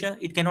dust catcher.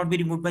 It cannot be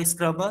removed by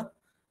scrubber.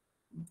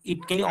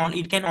 It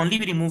can only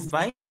be removed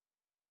by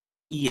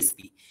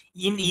ESP.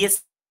 In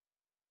ESP,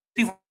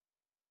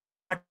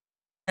 what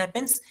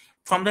happens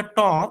from the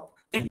top?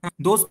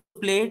 Those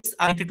plates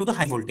are connected to the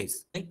high voltage,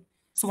 right?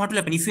 So what will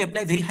happen if you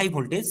apply very high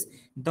voltage?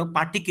 The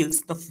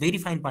particles, the very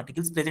fine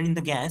particles present in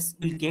the gas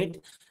will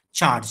get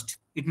charged.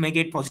 It may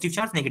get positive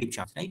charge, negative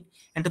charge, right?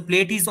 And the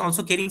plate is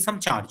also carrying some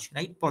charge,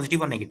 right?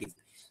 Positive or negative.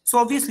 So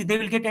obviously they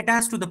will get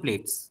attached to the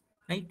plates,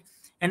 right?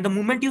 And the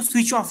moment you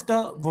switch off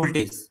the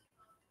voltage,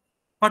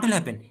 what will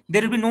happen?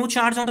 There will be no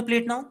charge on the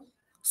plate now.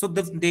 So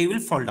they will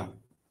fall down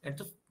at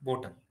the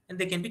bottom and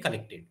they can be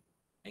collected,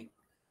 right?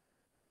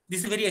 This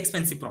is a very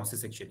expensive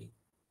process actually.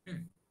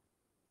 Hmm.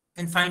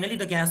 And finally,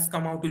 the gas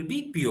come out will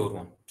be pure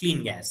one,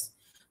 clean gas,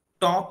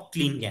 top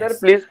clean Sir, gas.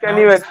 please can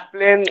Now you this,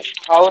 explain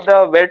how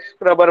the wet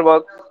scrubber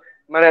works?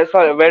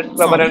 Sorry, wet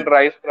scrubber and sorry,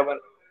 dry scrubber.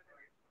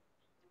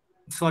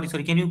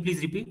 sorry. Can you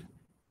please repeat?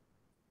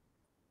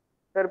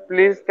 Sir,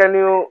 please can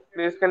you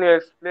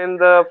explain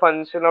the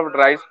function of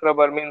dry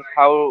scrubber means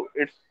how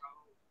it's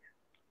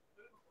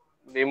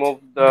remove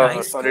Dry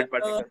the solid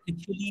scrubber particles.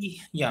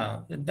 actually,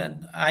 yeah.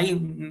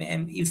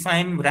 If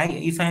I'm right,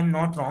 if I'm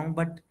not wrong,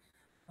 but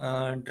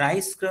dry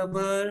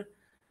scrubber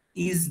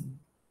is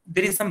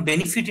there is some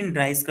benefit in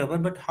dry scrubber,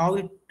 but how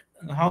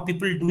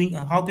people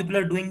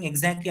are doing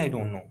exactly, I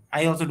don't know.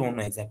 I also don't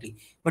know exactly.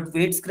 But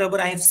wet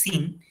scrubber I have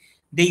seen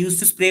they used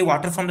to spray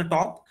water from the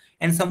top,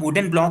 and some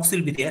wooden blocks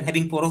will be there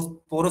having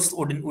porous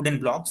wooden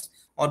blocks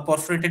or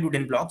perforated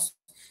wooden blocks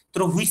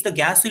through which the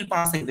gas will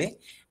pass away,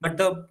 but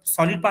the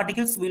solid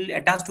particles will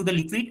attach to the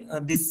liquid,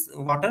 this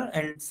water,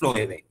 and flow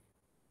away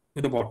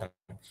to the bottom.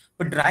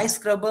 But dry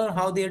scrubber,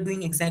 how they are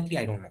doing exactly,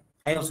 I don't know.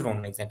 I also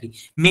don't know exactly.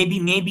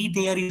 Maybe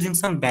they are using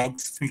some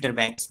bags, filter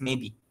bags,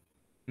 maybe,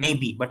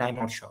 but I'm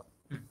not sure.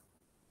 Hmm.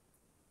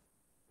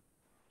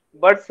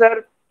 But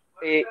sir,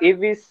 if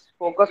we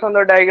focus on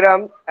the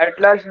diagram, at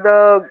last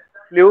the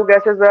flue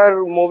gases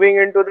are moving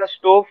into the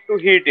stove to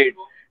heat it.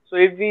 So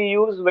if we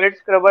use wet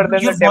scrubber, But then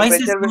the your voice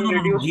is temperature will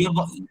no.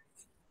 reduce.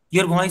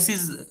 Your voice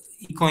is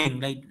echoing.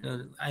 Like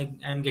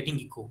I'm getting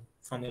echo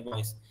from your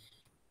voice.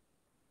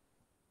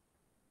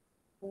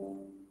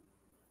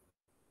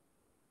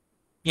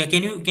 Yeah,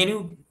 can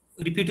you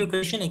repeat your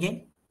question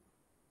again?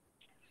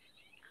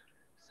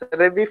 Sir,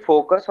 if we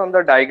focus on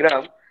the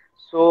diagram,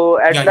 so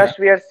at Yeah, yeah. last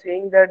we are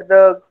seeing that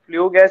the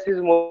flue gas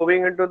is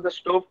moving into the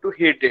stove to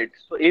heat it.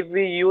 So if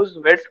we use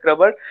wet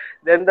scrubber,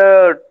 then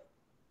the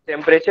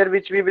temperature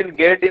which we will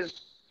get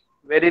is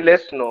very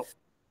less, no?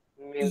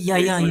 Means it will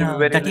be Yeah.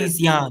 very less.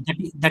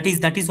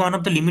 That is one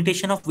of the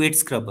limitation of weight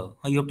scrubber.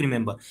 You have to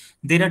remember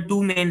there are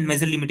two main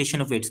major limitation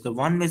of weight scrubber.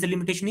 One major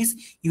limitation is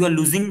you are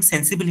losing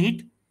sensible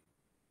heat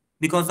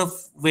because of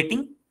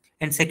wetting,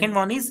 and second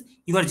one is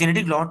you are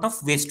generating lot of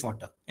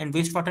wastewater, and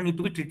wastewater need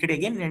to be treated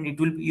again, and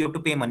you have to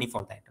pay money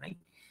for that, right?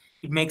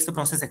 It makes the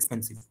process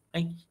expensive,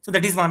 right? So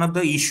that is one of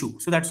the issue.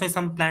 So that's why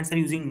some plants are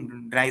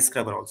using dry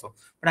scrubber also,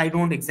 but I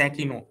don't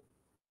exactly know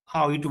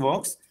how it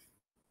works.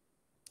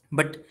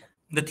 But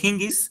the thing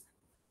is,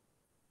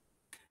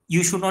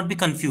 you should not be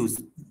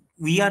confused.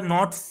 We are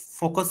not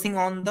focusing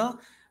on the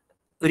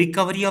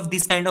recovery of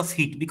this kind of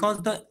heat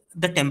because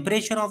the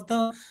temperature of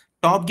the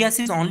top gas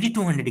is only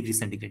 200 degrees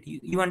centigrade.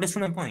 You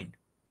understood my point?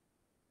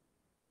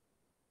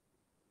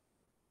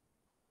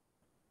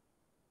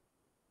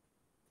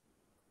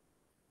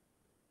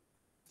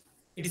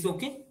 It is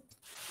okay.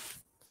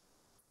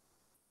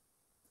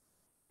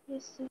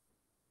 Yes, sir.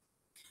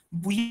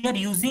 We are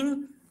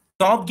using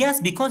top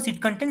gas because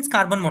it contains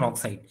carbon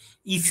monoxide.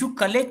 If you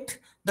collect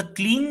the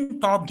clean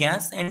top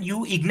gas and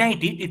you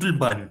ignite it, it will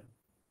burn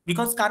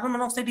because carbon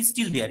monoxide is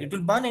still there. It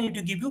will burn and it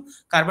will give you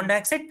carbon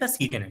dioxide plus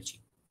heat energy.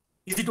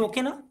 Is it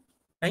okay now?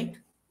 Right?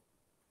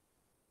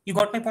 You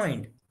got my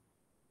point.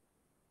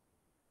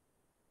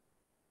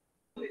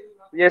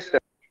 Yes, sir.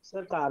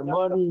 Sir,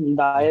 carbon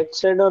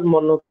dioxide or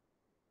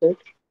monoxide?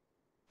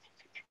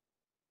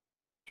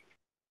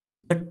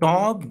 The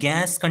top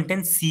gas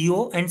contains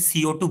CO and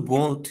CO2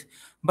 both.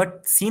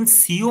 But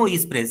since CO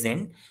is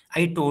present,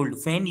 I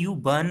told when you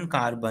burn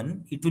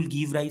carbon, it will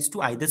give rise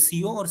to either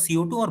CO or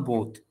CO2 or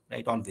both,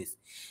 right? Always.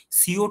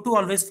 CO2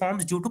 always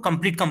forms due to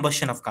complete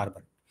combustion of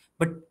carbon.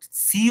 But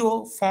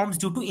CO forms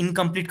due to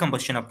incomplete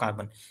combustion of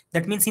carbon.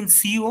 That means in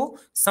CO,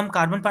 some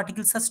carbon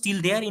particles are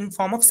still there in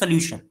form of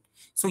solution.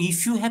 So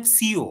if you have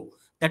CO,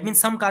 that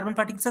means some carbon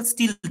particles are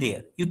still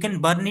there. You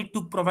can burn it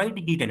to provide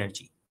heat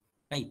energy,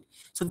 right?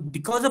 So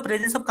because of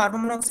presence of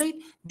carbon monoxide,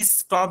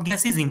 this top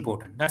gas is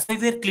important. That's why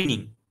we are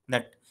cleaning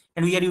that,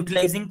 and we are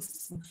utilizing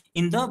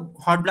in the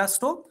hot blast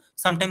stove.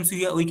 Sometimes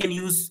we can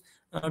use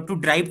to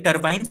drive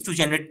turbines to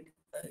generate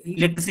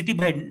electricity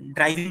by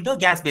driving the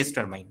gas-based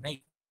turbine,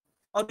 right?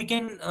 Or we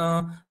can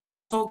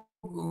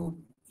also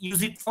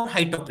use it for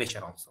high top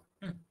pressure also.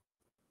 Hmm.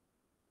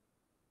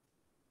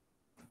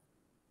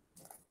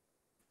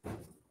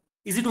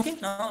 Is it okay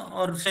now,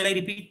 or shall I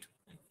repeat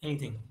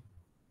anything?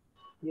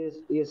 Yes,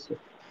 yes, sir.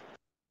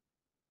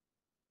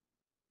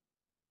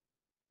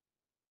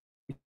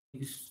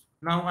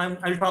 Now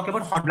I'll talk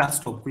about hot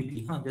blast stove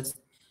quickly.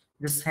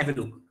 Just have a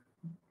look.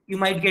 You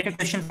might get a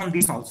question from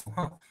this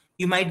also.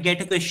 You might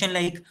get a question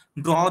like,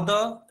 draw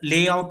the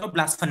layout of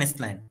blast furnace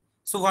plan.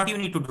 So what you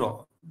need to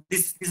draw?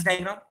 This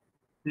diagram,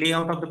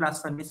 layout of the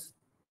blast furnace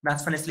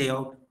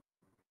layout.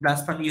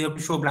 You have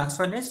to show blast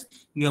furnace.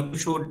 You have to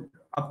show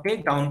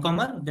uptake,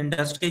 downcomer, then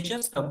dust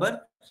catcher,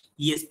 scrubber,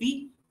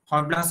 ESP,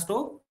 hot blast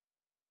stove,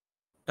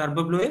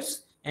 turbo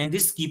blowers, and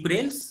this keep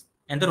rails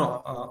and the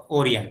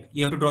Orient.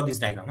 You have to draw this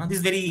diagram. This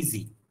is very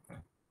easy.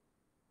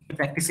 You can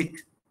practice it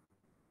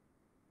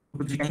 2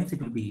 to 3 times,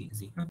 it will be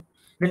easy.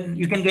 Then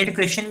you can get a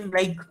question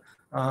like,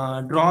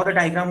 draw the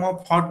diagram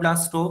of hot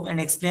blast stove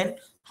and explain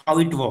how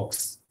it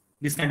works.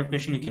 This kind of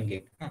question you can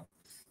get.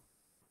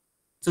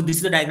 So this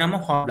is the diagram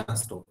of hot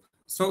blast stove.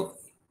 So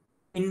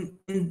in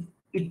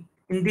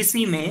this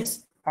image,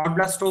 hot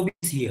blast stove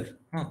is here,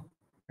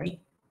 right?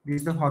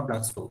 This is the hot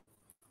blast stove.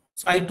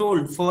 So I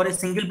told for a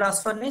single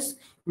blast furnace,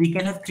 we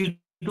can have 3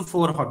 to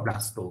 4 hot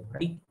blast stove,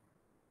 right?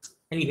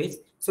 Anyways,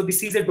 so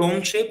this is a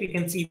dome shape. You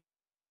can see,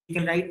 you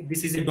can write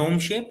this is a dome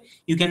shape.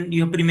 You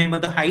have to remember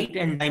the height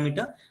and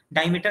diameter.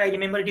 Diameter, I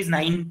remember it is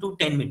 9 to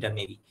 10 meter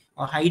maybe.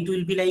 Or height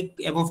will be like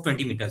above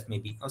 20 meters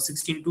maybe, or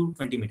 16 to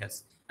 20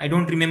 meters. I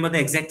don't remember the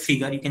exact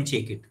figure. You can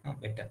check it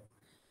better.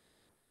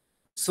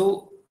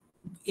 So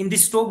in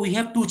this stove, we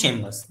have 2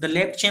 chambers. The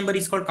left chamber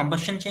is called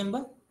combustion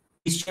chamber,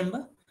 this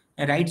chamber.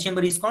 And right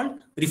chamber is called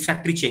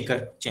refractory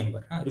checker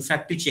chamber,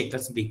 refractory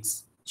checkers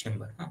bricks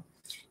chamber.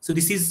 So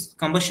this is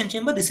combustion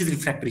chamber, this is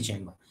refractory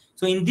chamber.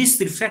 So in this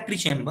refractory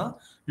chamber,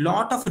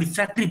 lot of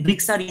refractory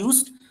bricks are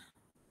used,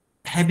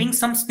 having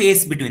some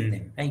space between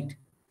them, right?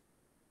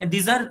 And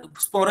these are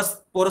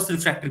porous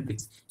refractory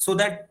bricks, so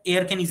that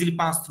air can easily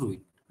pass through it,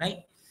 right?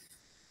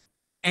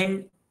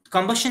 And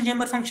combustion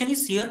chamber function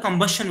is here,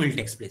 combustion will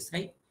take place,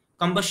 right?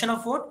 Combustion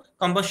of what?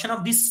 Combustion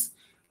of this,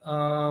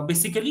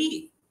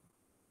 basically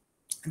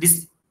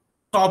this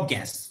top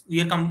gas. We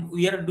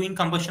are doing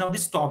combustion of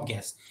this top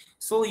gas.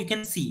 So you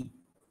can see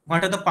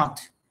what are the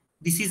path.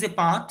 This is a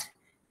path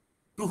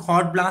to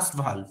hot blast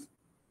valve,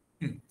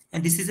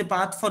 and this is a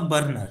path for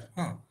burner,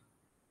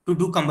 to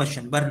do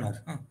combustion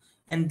burner,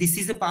 and this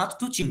is a path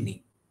to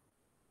chimney,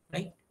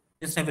 right?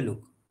 Just have a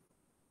look.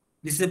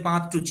 This is a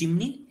path to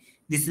chimney.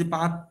 This is a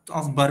path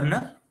of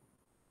burner,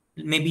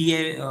 maybe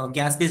a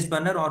gas based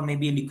burner or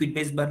maybe a liquid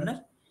based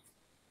burner,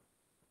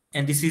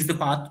 and this is the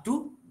path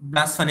to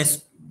blast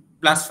furnace,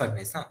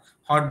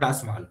 hot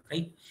blast valve,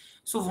 right?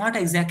 So what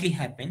exactly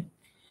happened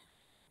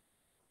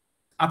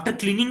after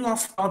cleaning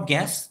of top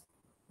gas?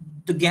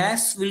 The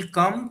gas will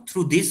come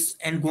through this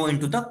and go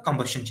into the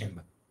combustion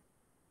chamber.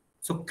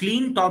 So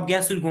clean top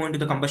gas will go into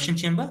the combustion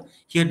chamber.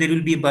 Here there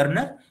will be a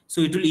burner,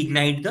 so it will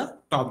ignite the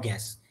top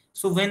gas.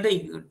 So when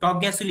the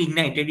top gas will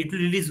ignite it, it will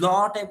release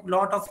lot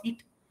of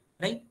heat,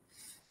 right?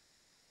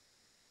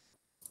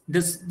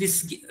 This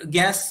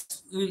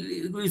gas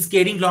is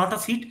carrying lot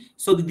of heat,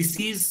 so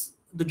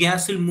the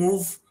gas will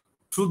move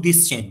through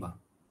this chamber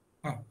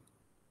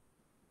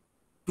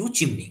to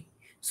chimney.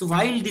 So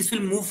while this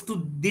will move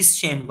to this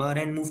chamber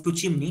and move to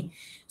chimney,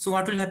 so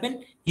what will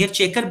happen? Here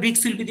checker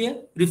bricks will be there,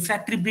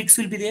 refractory bricks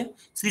will be there.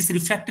 So this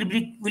refractory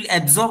brick will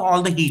absorb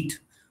all the heat,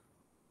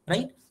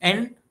 right?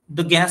 And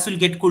the gas will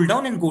get cooled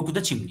down and go to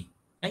the chimney,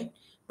 right?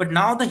 But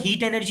now the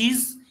heat energy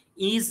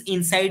is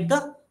inside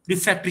the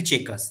refractory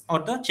checkers or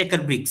the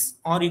checker bricks,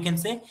 or you can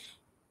say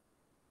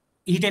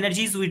heat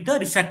energy is with the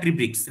refractory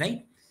bricks,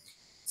 right?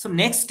 So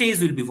next stage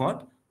will be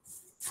what?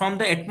 From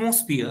the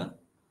atmosphere,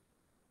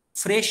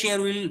 fresh air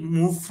will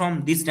move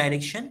from this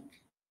direction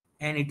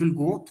and it will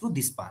go through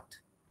this path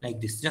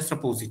like this, just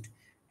suppose it,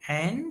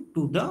 and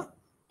to the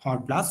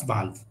hot blast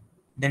valve,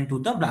 then to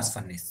the blast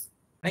furnace,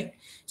 right?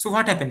 So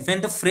what happens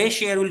when the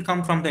fresh air will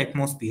come from the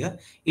atmosphere?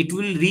 It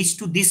will reach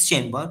to this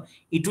chamber.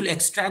 It will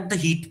extract the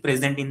heat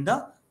present in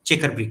the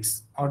checker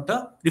bricks or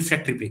the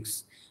refractory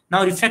bricks.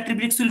 Now refractory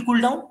bricks will cool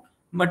down,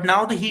 but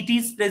now the heat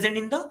is present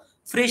in the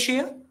fresh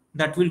air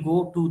that will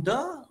go to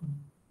the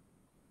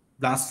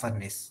blast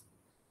furnace,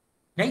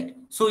 right?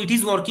 So it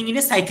is working in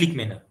a cyclic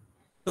manner.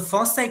 The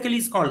first cycle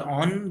is called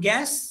on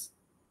gas,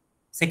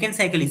 second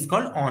cycle is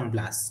called on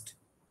blast.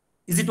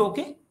 Is it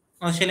okay,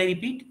 or shall I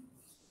repeat?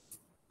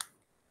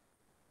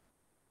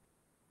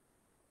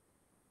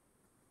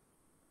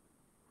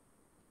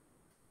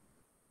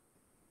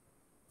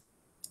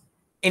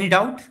 Any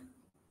doubt,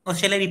 or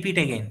shall I repeat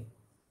again?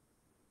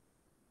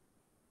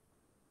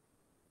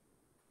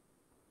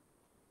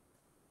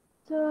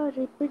 So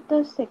repeat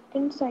the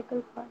second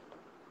cycle part.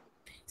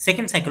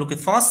 Second cycle, okay.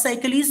 First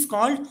cycle is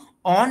called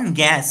on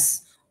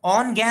gas.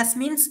 On gas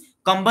means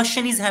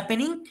combustion is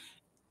happening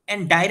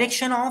and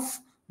direction of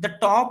the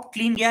top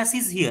clean gas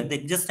is here.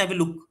 Just have a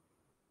look.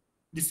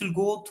 This will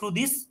go through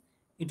this.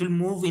 It will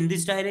move in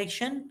this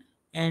direction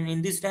and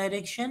in this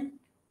direction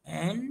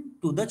and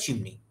to the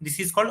chimney. This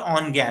is called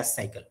on gas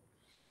cycle.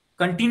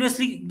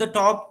 Continuously the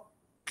top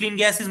clean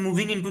gas is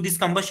moving into this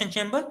combustion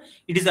chamber.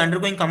 It is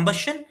undergoing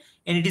combustion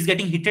and it is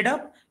getting heated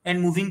up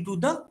and moving to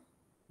the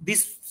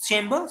this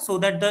chamber so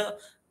that the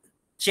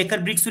checker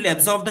bricks will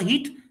absorb the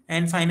heat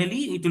and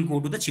finally it will go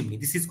to the chimney.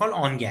 This is called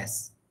on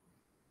gas.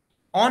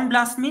 On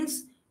blast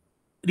means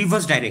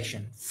reverse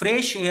direction.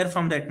 Fresh air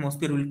from the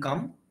atmosphere will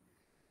come,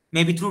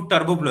 maybe through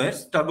turbo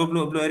blowers. Turbo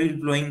blower is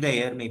blowing the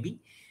air, maybe.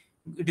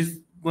 It is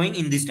going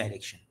in this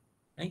direction,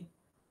 right?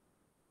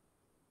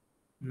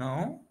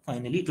 Now,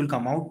 finally, it will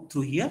come out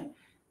through here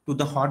to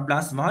the hot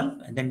blast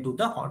valve and then to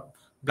the hot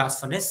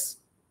blast furnace,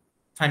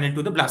 finally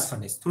to the blast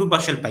furnace through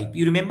bushel pipe.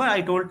 You remember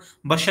I told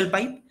bushel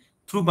pipe?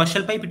 Through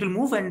bushel pipe, it will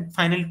move and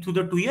finally through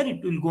the tuyer,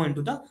 it will go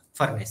into the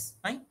furnace,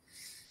 right?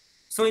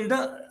 So in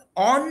the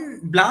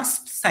on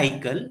blast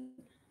cycle,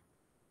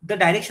 the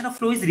direction of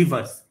flow is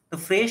reverse. The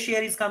fresh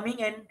air is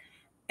coming and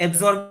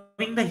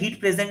absorbing the heat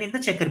present in the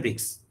checker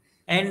bricks.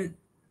 And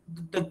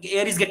the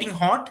air is getting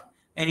hot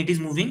and it is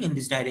moving in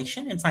this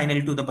direction and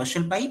finally to the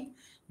bushel pipe,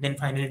 then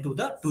finally to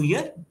the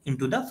tuyer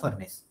into the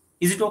furnace.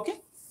 Is it okay?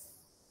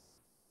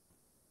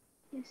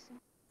 Yes, sir.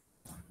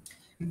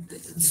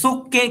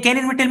 So can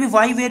you tell me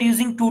why we are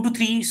using 2 to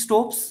 3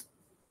 stoves,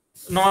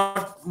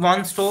 not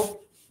one stove?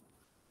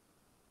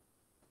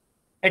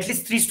 At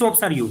least 3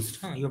 stoves are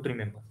used. You have to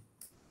remember.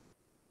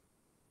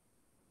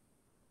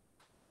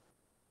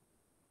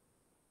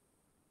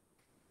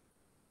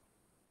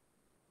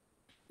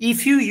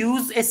 If you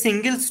use a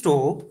single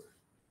stove,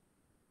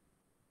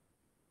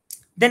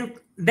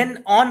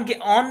 then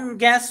on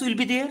gas will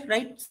be there,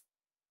 right?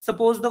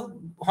 Suppose the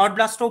hot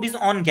blast stove is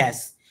on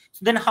gas.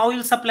 So then how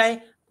will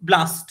supply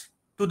blast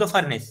to the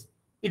furnace?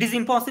 It is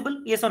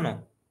impossible, yes or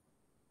no?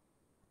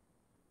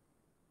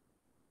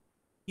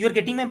 You are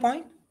getting my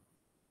point?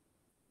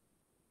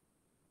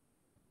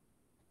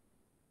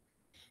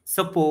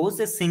 Suppose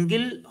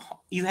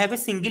you have a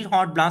single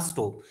hot blast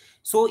stove.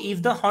 So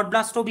if the hot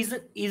blast stove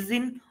is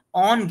in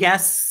on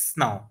gas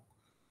now,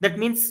 that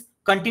means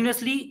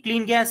continuously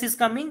clean gas is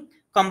coming,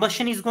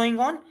 combustion is going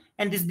on,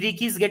 and this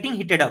brick is getting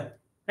heated up,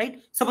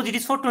 right? Suppose it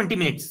is for 20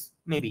 minutes,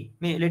 maybe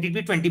let it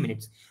be 20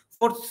 minutes.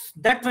 For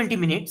that 20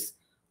 minutes,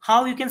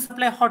 how you can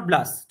supply hot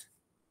blast?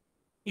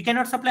 You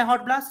cannot supply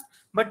hot blast,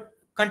 but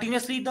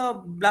continuously the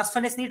blast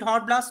furnace need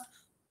hot blast.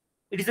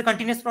 It is a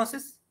continuous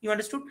process. You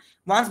understood?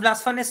 Once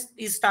blast furnace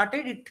is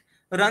started, it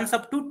runs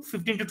up to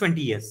 15 to 20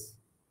 years.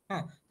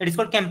 That is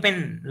called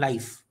campaign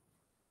life.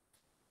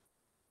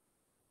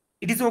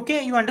 It is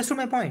okay? You understood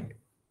my point?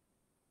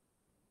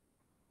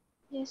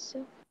 Yes,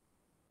 sir.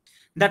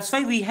 That's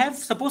why we have,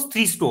 suppose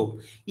 3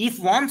 stove. If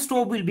one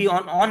stove will be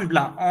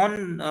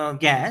on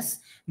gas,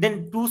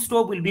 then 2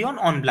 stove will be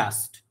on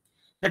blast.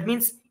 That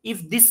means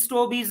if this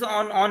stove is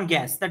on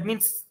gas, that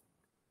means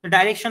the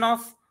direction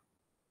of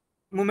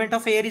movement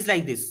of air is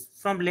like this,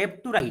 from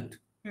left to right.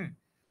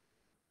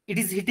 It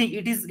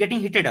is getting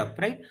heated up,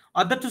 right?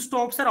 Other 2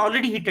 stoves are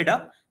already heated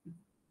up,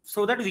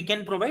 so that we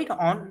can provide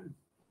on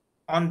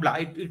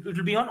blast. It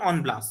will be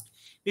on blast,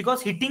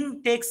 because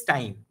heating takes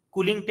time,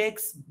 cooling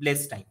takes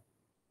less time.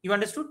 You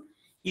understood?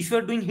 If you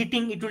are doing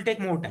heating, it will take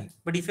more time,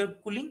 but if you are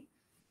cooling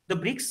the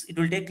bricks, it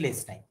will take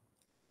less time.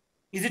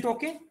 Is it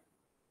okay?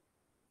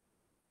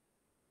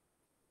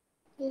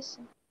 Yes,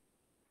 sir.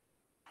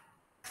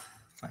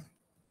 Fine.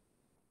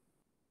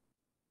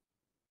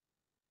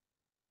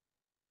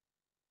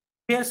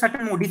 There are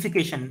certain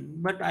modification,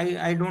 but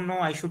I don't know,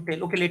 I should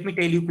tell. Okay, let me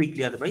tell you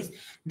quickly, otherwise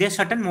there are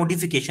certain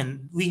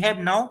modification. We have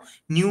now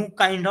new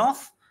kind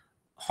of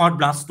hot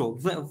blast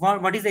stove.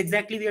 What is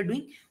exactly we are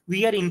doing?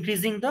 We are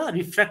increasing the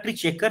refractory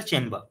checker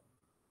chamber.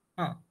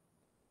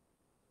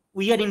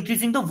 We are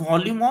increasing the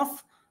volume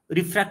of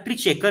refractory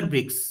checker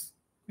bricks.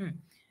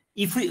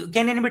 If we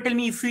can, anybody tell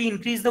me, if we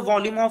increase the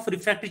volume of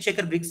refractory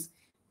checker bricks,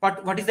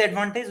 what is the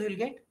advantage we will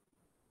get?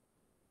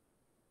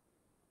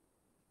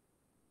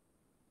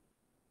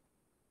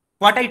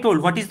 What I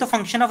told, what is the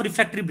function of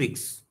refractory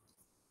bricks?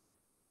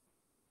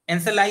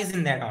 Answer lies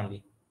in that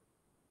only.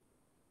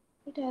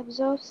 It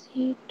absorbs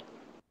heat.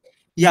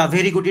 Yeah,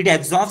 very good. It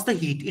absorbs the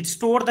heat. It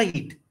stores the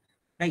heat,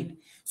 right?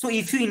 So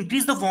if you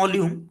increase the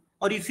volume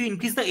or if you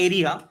increase the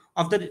area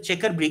of the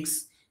checker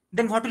bricks,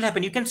 then what will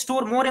happen? You can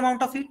store more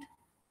amount of heat.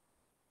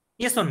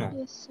 Yes or no?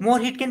 Yes, sir. More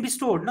heat can be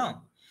stored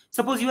now.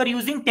 Suppose you are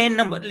using 10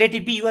 number, let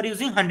it be you are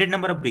using 100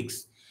 number of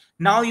bricks.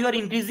 Now you are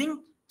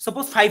increasing,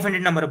 suppose 500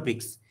 number of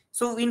bricks.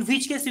 So in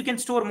which case you can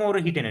store more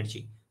heat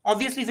energy?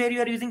 Obviously where you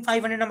are using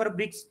 500 number of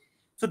bricks.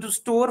 So to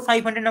store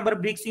 500 number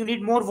of bricks, you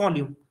need more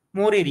volume,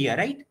 more area,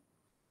 right?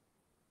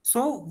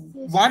 So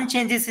Yes, one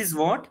changes is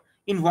what?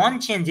 In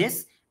one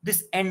changes,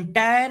 this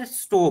entire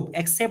stove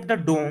except the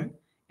dome,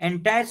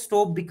 entire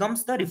stove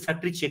becomes the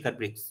refractory checker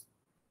bricks.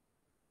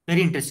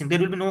 Very interesting. There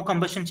will be no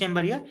combustion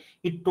chamber here.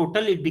 It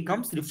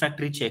becomes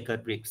refractory checker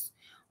bricks.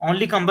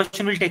 Only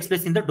combustion will take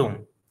place in the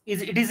dome.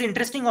 It is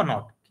interesting or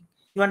not?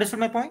 You understood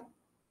my point?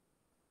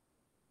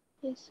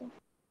 yes, sir.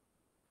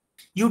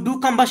 You do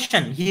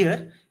combustion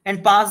here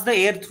and pass the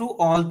air through,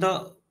 all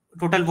the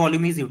total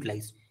volume is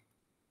utilized.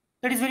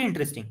 That is very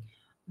interesting.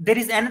 There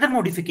is another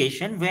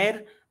modification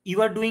where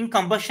you are doing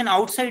combustion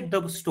outside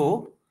the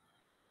stove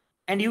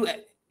and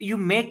you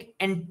make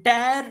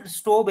entire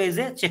stove as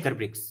a checker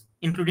bricks,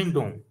 including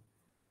dome.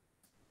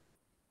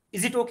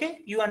 Is it okay?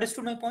 You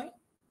understood my point?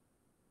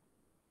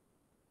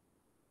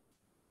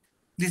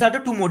 These are the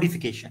two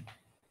modification.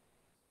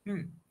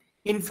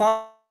 In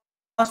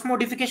first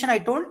modification, I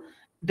told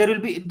there will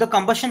be the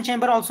combustion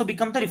chamber also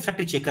become the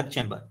refractory checker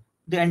chamber.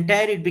 The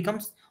entire it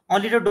becomes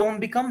only the dome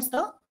becomes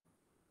the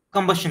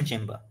combustion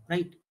chamber,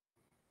 right?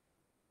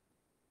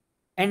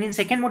 And in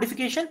second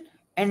modification,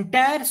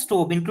 entire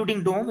stove,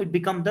 including dome, it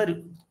become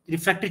the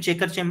refractory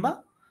checker chamber.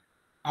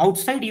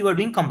 Outside, you are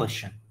doing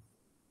combustion.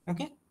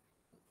 Okay,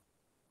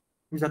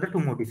 these are the two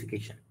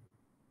modification.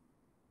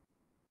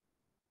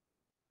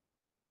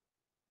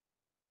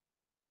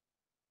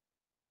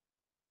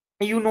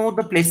 You know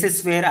the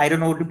places where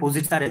iron ore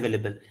deposits are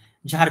available.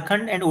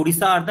 Jharkhand and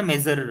Odisha are the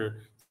major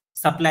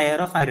supplier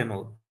of iron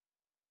ore.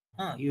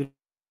 You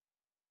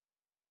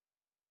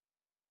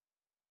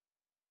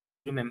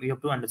remember, you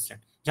have to understand.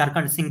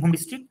 Jharkhand, Singhbhum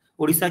district,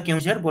 Odisha,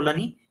 Keonjhar,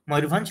 Bolani,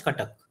 Mayurbhanj,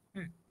 Cuttack.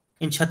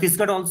 In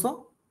Chhattisgarh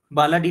also,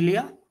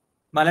 Baladila,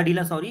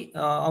 Baladila, sorry,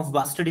 of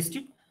Basta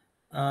district.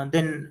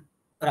 Then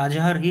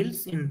Rajahar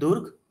Hills in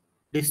Durg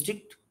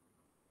district.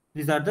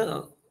 These are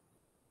the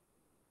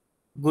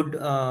good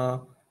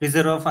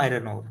reserve of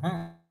iron ore.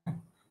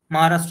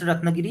 Maharashtra,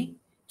 Ratnagiri,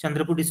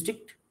 Chandrapur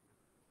district,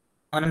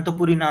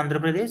 Anantapur in Andhra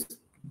Pradesh.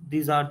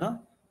 These are the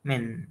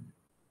main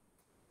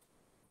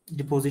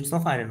deposits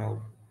of iron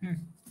ore.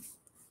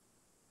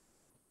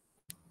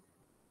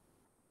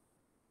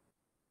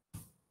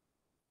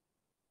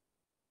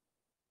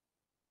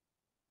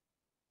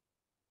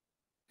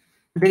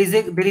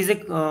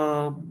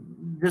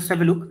 Just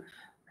have a look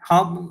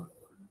how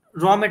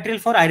raw material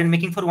for iron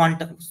making for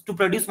to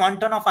produce 1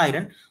 ton of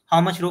iron,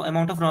 how much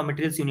amount of raw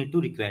materials you need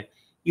to require.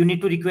 You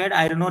need to require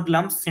iron ore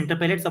lumps, sinter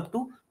pellets up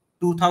to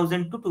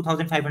 2000 to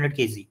 2500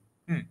 kg.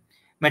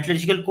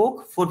 Metallurgical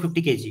coke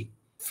 450 kg.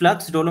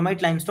 Flux,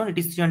 dolomite, limestone, it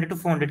is 300 to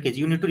 400 kg.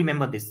 You need to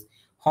remember this.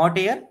 Hot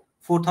air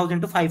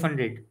 4000 to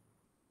 500.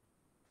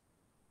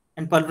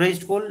 And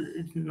pulverized coal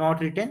is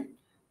not written.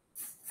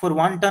 For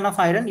 1 ton of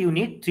iron, you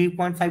need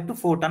 3.5 to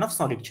 4 ton of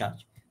solid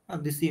charge.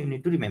 This you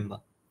need to remember.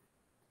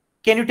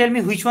 Can you tell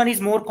me which one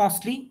is more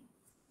costly?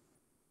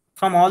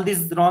 From all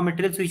these raw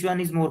materials, which one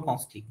is more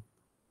costly?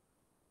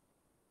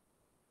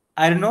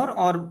 Iron ore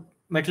or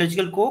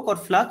metallurgical coke or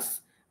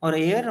flux or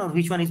air, or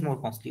which one is more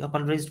costly? Or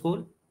pulverized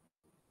coal?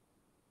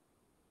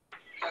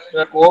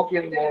 The coke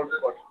is more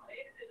costly.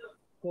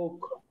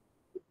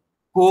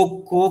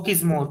 Coke. Coke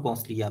is more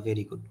costly. Yeah,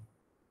 very good.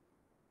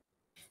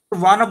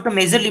 One of the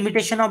major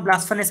limitation of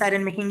blast furnace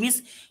iron making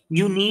is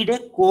you need a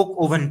coke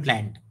oven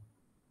plant.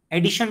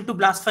 Addition to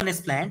blast furnace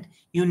plant,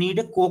 you need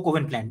a coke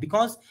oven plant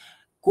because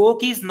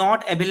coke is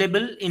not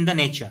available in the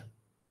nature.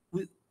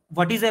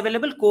 What is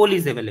available? Coal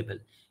is available.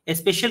 A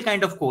special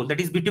kind of coal,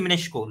 that is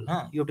bituminous coal.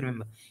 You have to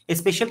remember. A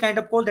special kind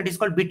of coal that is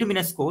called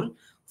bituminous coal,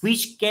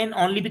 which can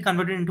only be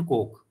converted into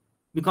coke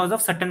because of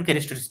certain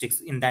characteristics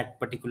in that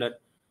particular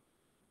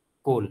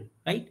coal,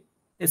 right?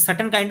 A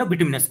certain kind of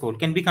bituminous coal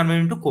can be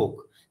converted into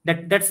coke.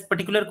 That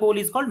particular coal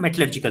is called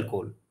metallurgical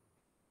coal.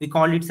 We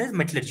call it as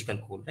metallurgical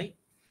coal, right?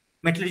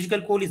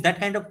 Metallurgical coal is that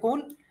kind of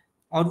coal,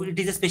 or it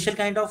is a special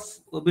kind of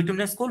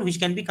bituminous coal which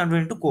can be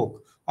converted into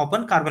coke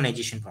upon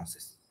carbonization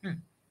process.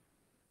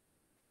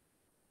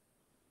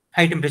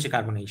 High temperature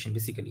carbonization,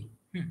 basically.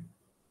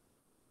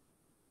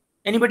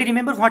 Anybody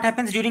remember what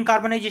happens during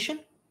carbonization?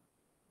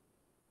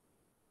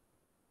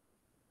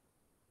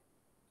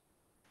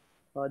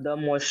 The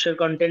moisture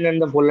content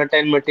and the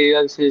volatile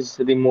materials is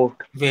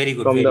removed Very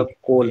good, from very the good.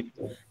 coal. Very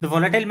good. The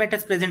volatile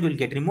metals present will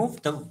get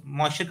removed. The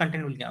moisture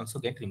content will also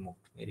get removed.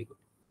 Very good.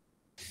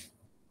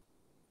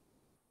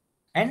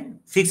 And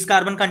fixed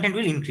carbon content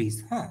will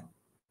increase.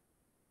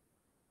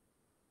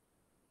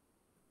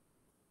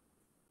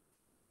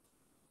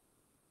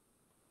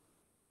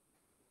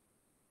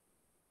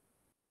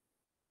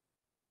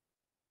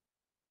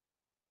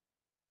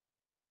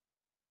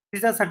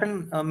 These are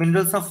certain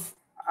minerals of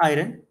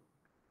iron.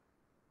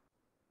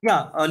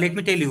 Yeah, let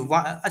me tell you.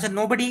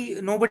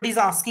 Nobody is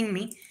asking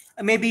me.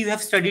 Maybe you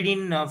have studied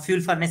in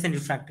fuel furnace and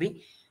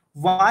refractory.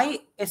 Why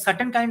a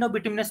certain kind of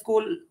bituminous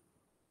coal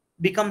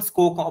becomes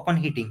coke upon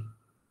heating?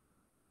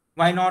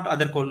 Why not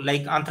other coal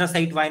like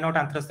anthracite? Why not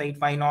anthracite?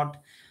 Why not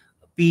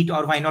peat,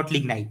 or why not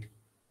lignite?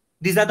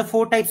 These are the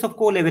 4 types of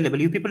coal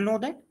available. You people know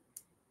that?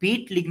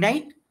 Peat,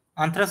 lignite,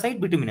 anthracite,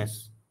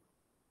 bituminous.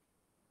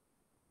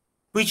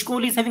 Which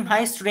coal is having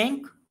highest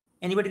rank?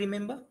 Anybody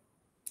remember?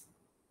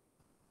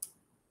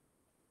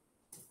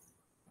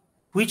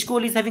 Which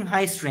coal is having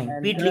highest rank?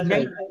 Peat,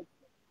 lignite?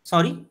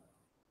 Sorry?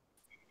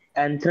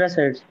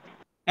 Anthracite.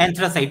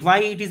 Anthracite. Why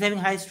it is having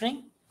highest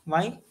rank?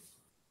 Why?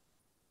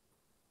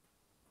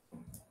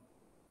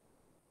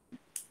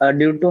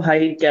 Due to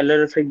high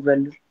calorific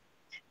value.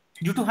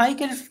 Due to high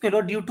calorific value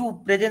or due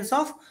to presence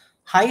of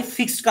high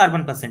fixed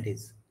carbon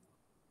percentage?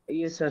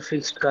 Yes, sir,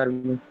 fixed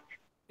carbon.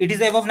 It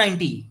is above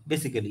 90,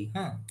 basically.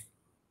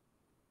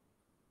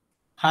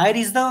 Higher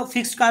is the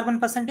fixed carbon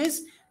percentage,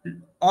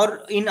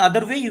 or in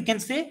other way, you can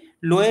say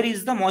lower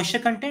is the moisture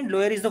content,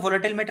 lower is the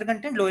volatile matter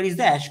content, lower is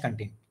the ash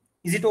content.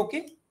 Is it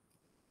okay?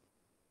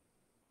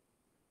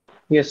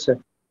 Yes, sir.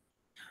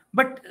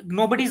 But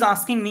nobody is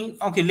asking me,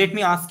 okay, let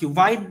me ask you,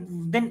 why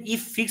then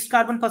if fixed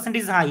carbon percent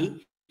is high,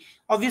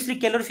 obviously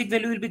calorific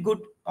value will be good,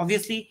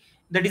 obviously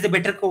that is a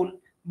better coal.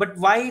 But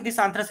why this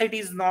anthracite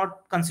is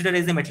not considered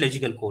as a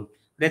metallurgical coal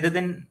rather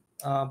than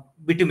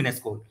bituminous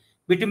coal?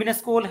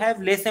 Bituminous coal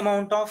have less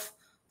amount of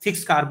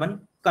fixed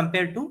carbon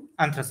compared to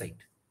anthracite.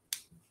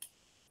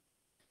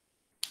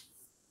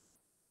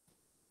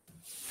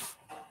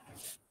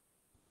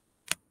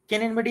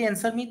 Can anybody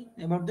answer me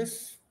about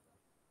this?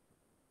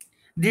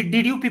 Did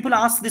you people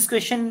ask this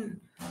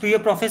question to your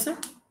professor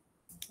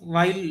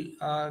while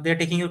they are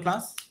taking your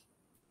class?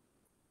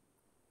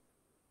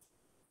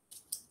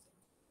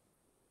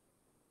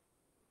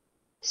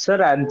 Sir,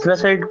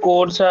 anthracite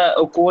coals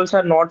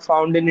are not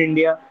found in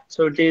India,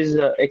 so it is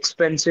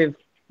expensive.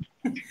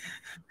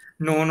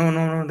 No, no,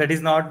 no, no. That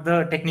is not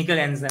the technical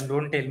answer.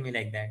 Don't tell me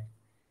like that.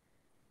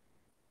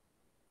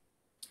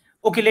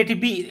 Okay, let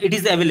it be. It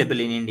is available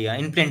in India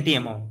in plenty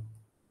amount.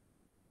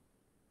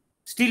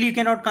 Still, you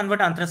cannot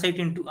convert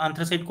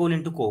anthracite coal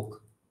into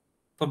coke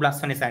for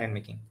blast furnace iron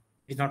making.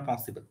 It's not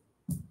possible.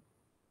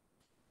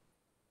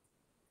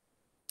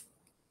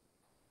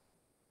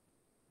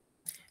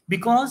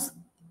 Because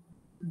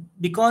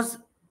because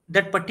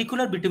that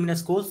particular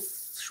bituminous coal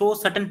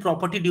shows certain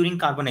property during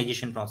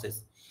carbonization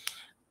process.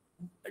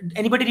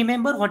 Anybody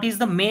remember what is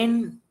the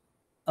main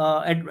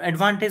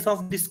advantage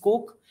of this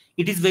coke?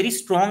 It is very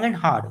strong and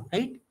hard,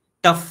 right?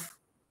 Tough,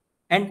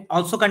 and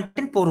also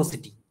contain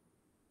porosity.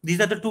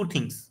 These are the two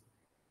things,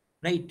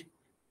 right?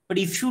 But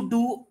if you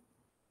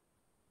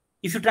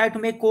try to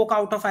make coke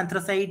out of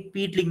anthracite,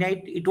 peat,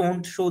 lignite, it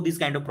won't show this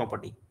kind of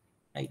property,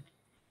 right?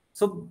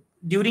 So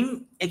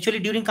during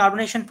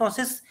carbonation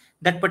process,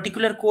 that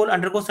particular coal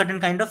undergoes certain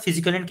kind of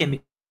physical and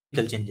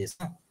chemical changes.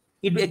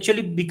 It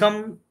actually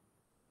become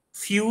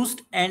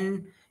fused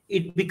and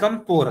it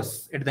become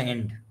porous at the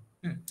end.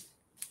 Hmm.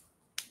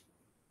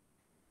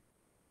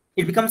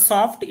 It becomes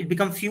soft, it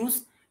becomes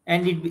fused,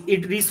 and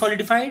it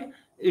resolidified.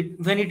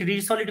 When it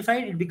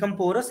resolidified, it become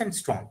porous and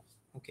strong.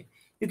 Okay,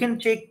 you can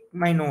check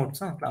my notes,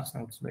 class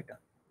notes better.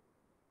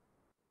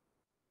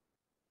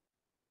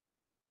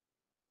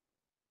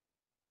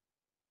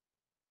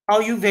 How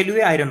you value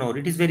iron ore?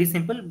 It is very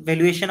simple.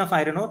 Valuation of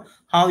iron ore.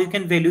 How you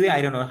can value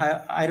iron ore?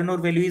 Iron ore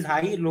value is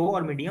high, low,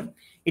 or medium.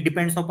 It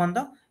depends upon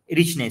the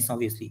richness,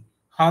 obviously.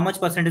 How much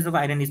percentage of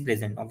iron is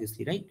present,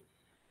 obviously, right?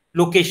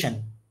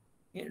 Location,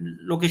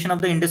 location of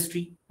the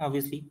industry,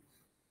 obviously.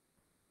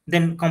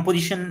 Then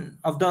composition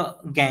of the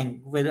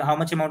gang, whether how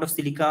much amount of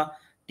silica,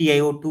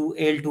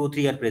 TiO2,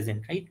 Al2O3 are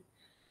present, right?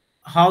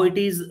 How it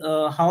is,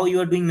 how you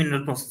are doing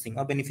mineral processing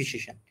or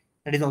beneficiation.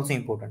 That is also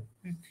important.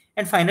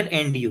 And final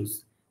end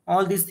use.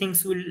 All these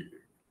things will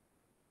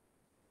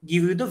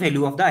give you the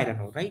value of the iron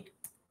ore, right?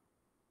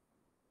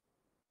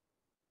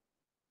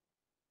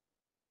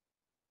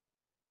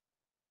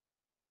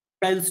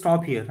 I'll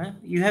stop here. Huh?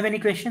 You have any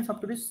questions up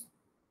to this?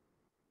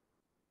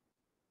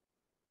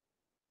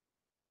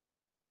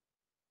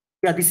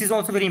 Yeah, this is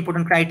also very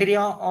important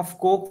criteria of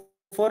coke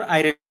for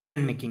iron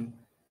making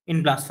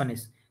in blast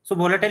furnace. So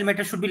volatile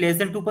matter should be less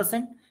than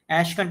 2%,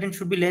 ash content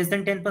should be less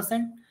than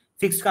 10%,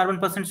 fixed carbon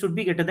percent should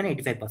be greater than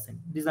 85%.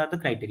 These are the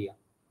criteria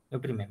you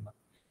have to remember.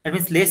 That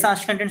means less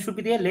ash content should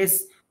be there,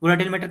 less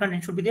volatile matter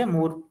content should be there,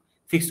 more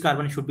fixed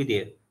carbon should be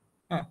there.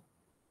 Huh.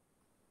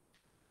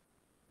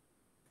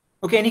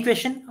 Okay, any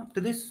question up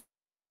to this?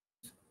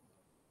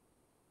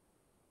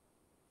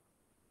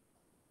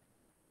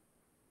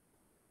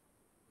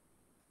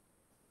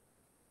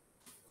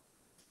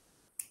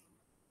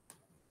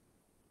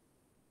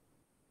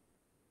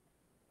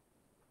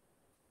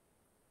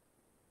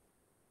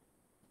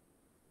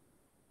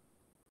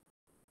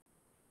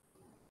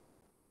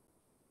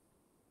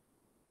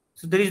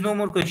 So there is no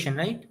more question,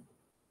 right?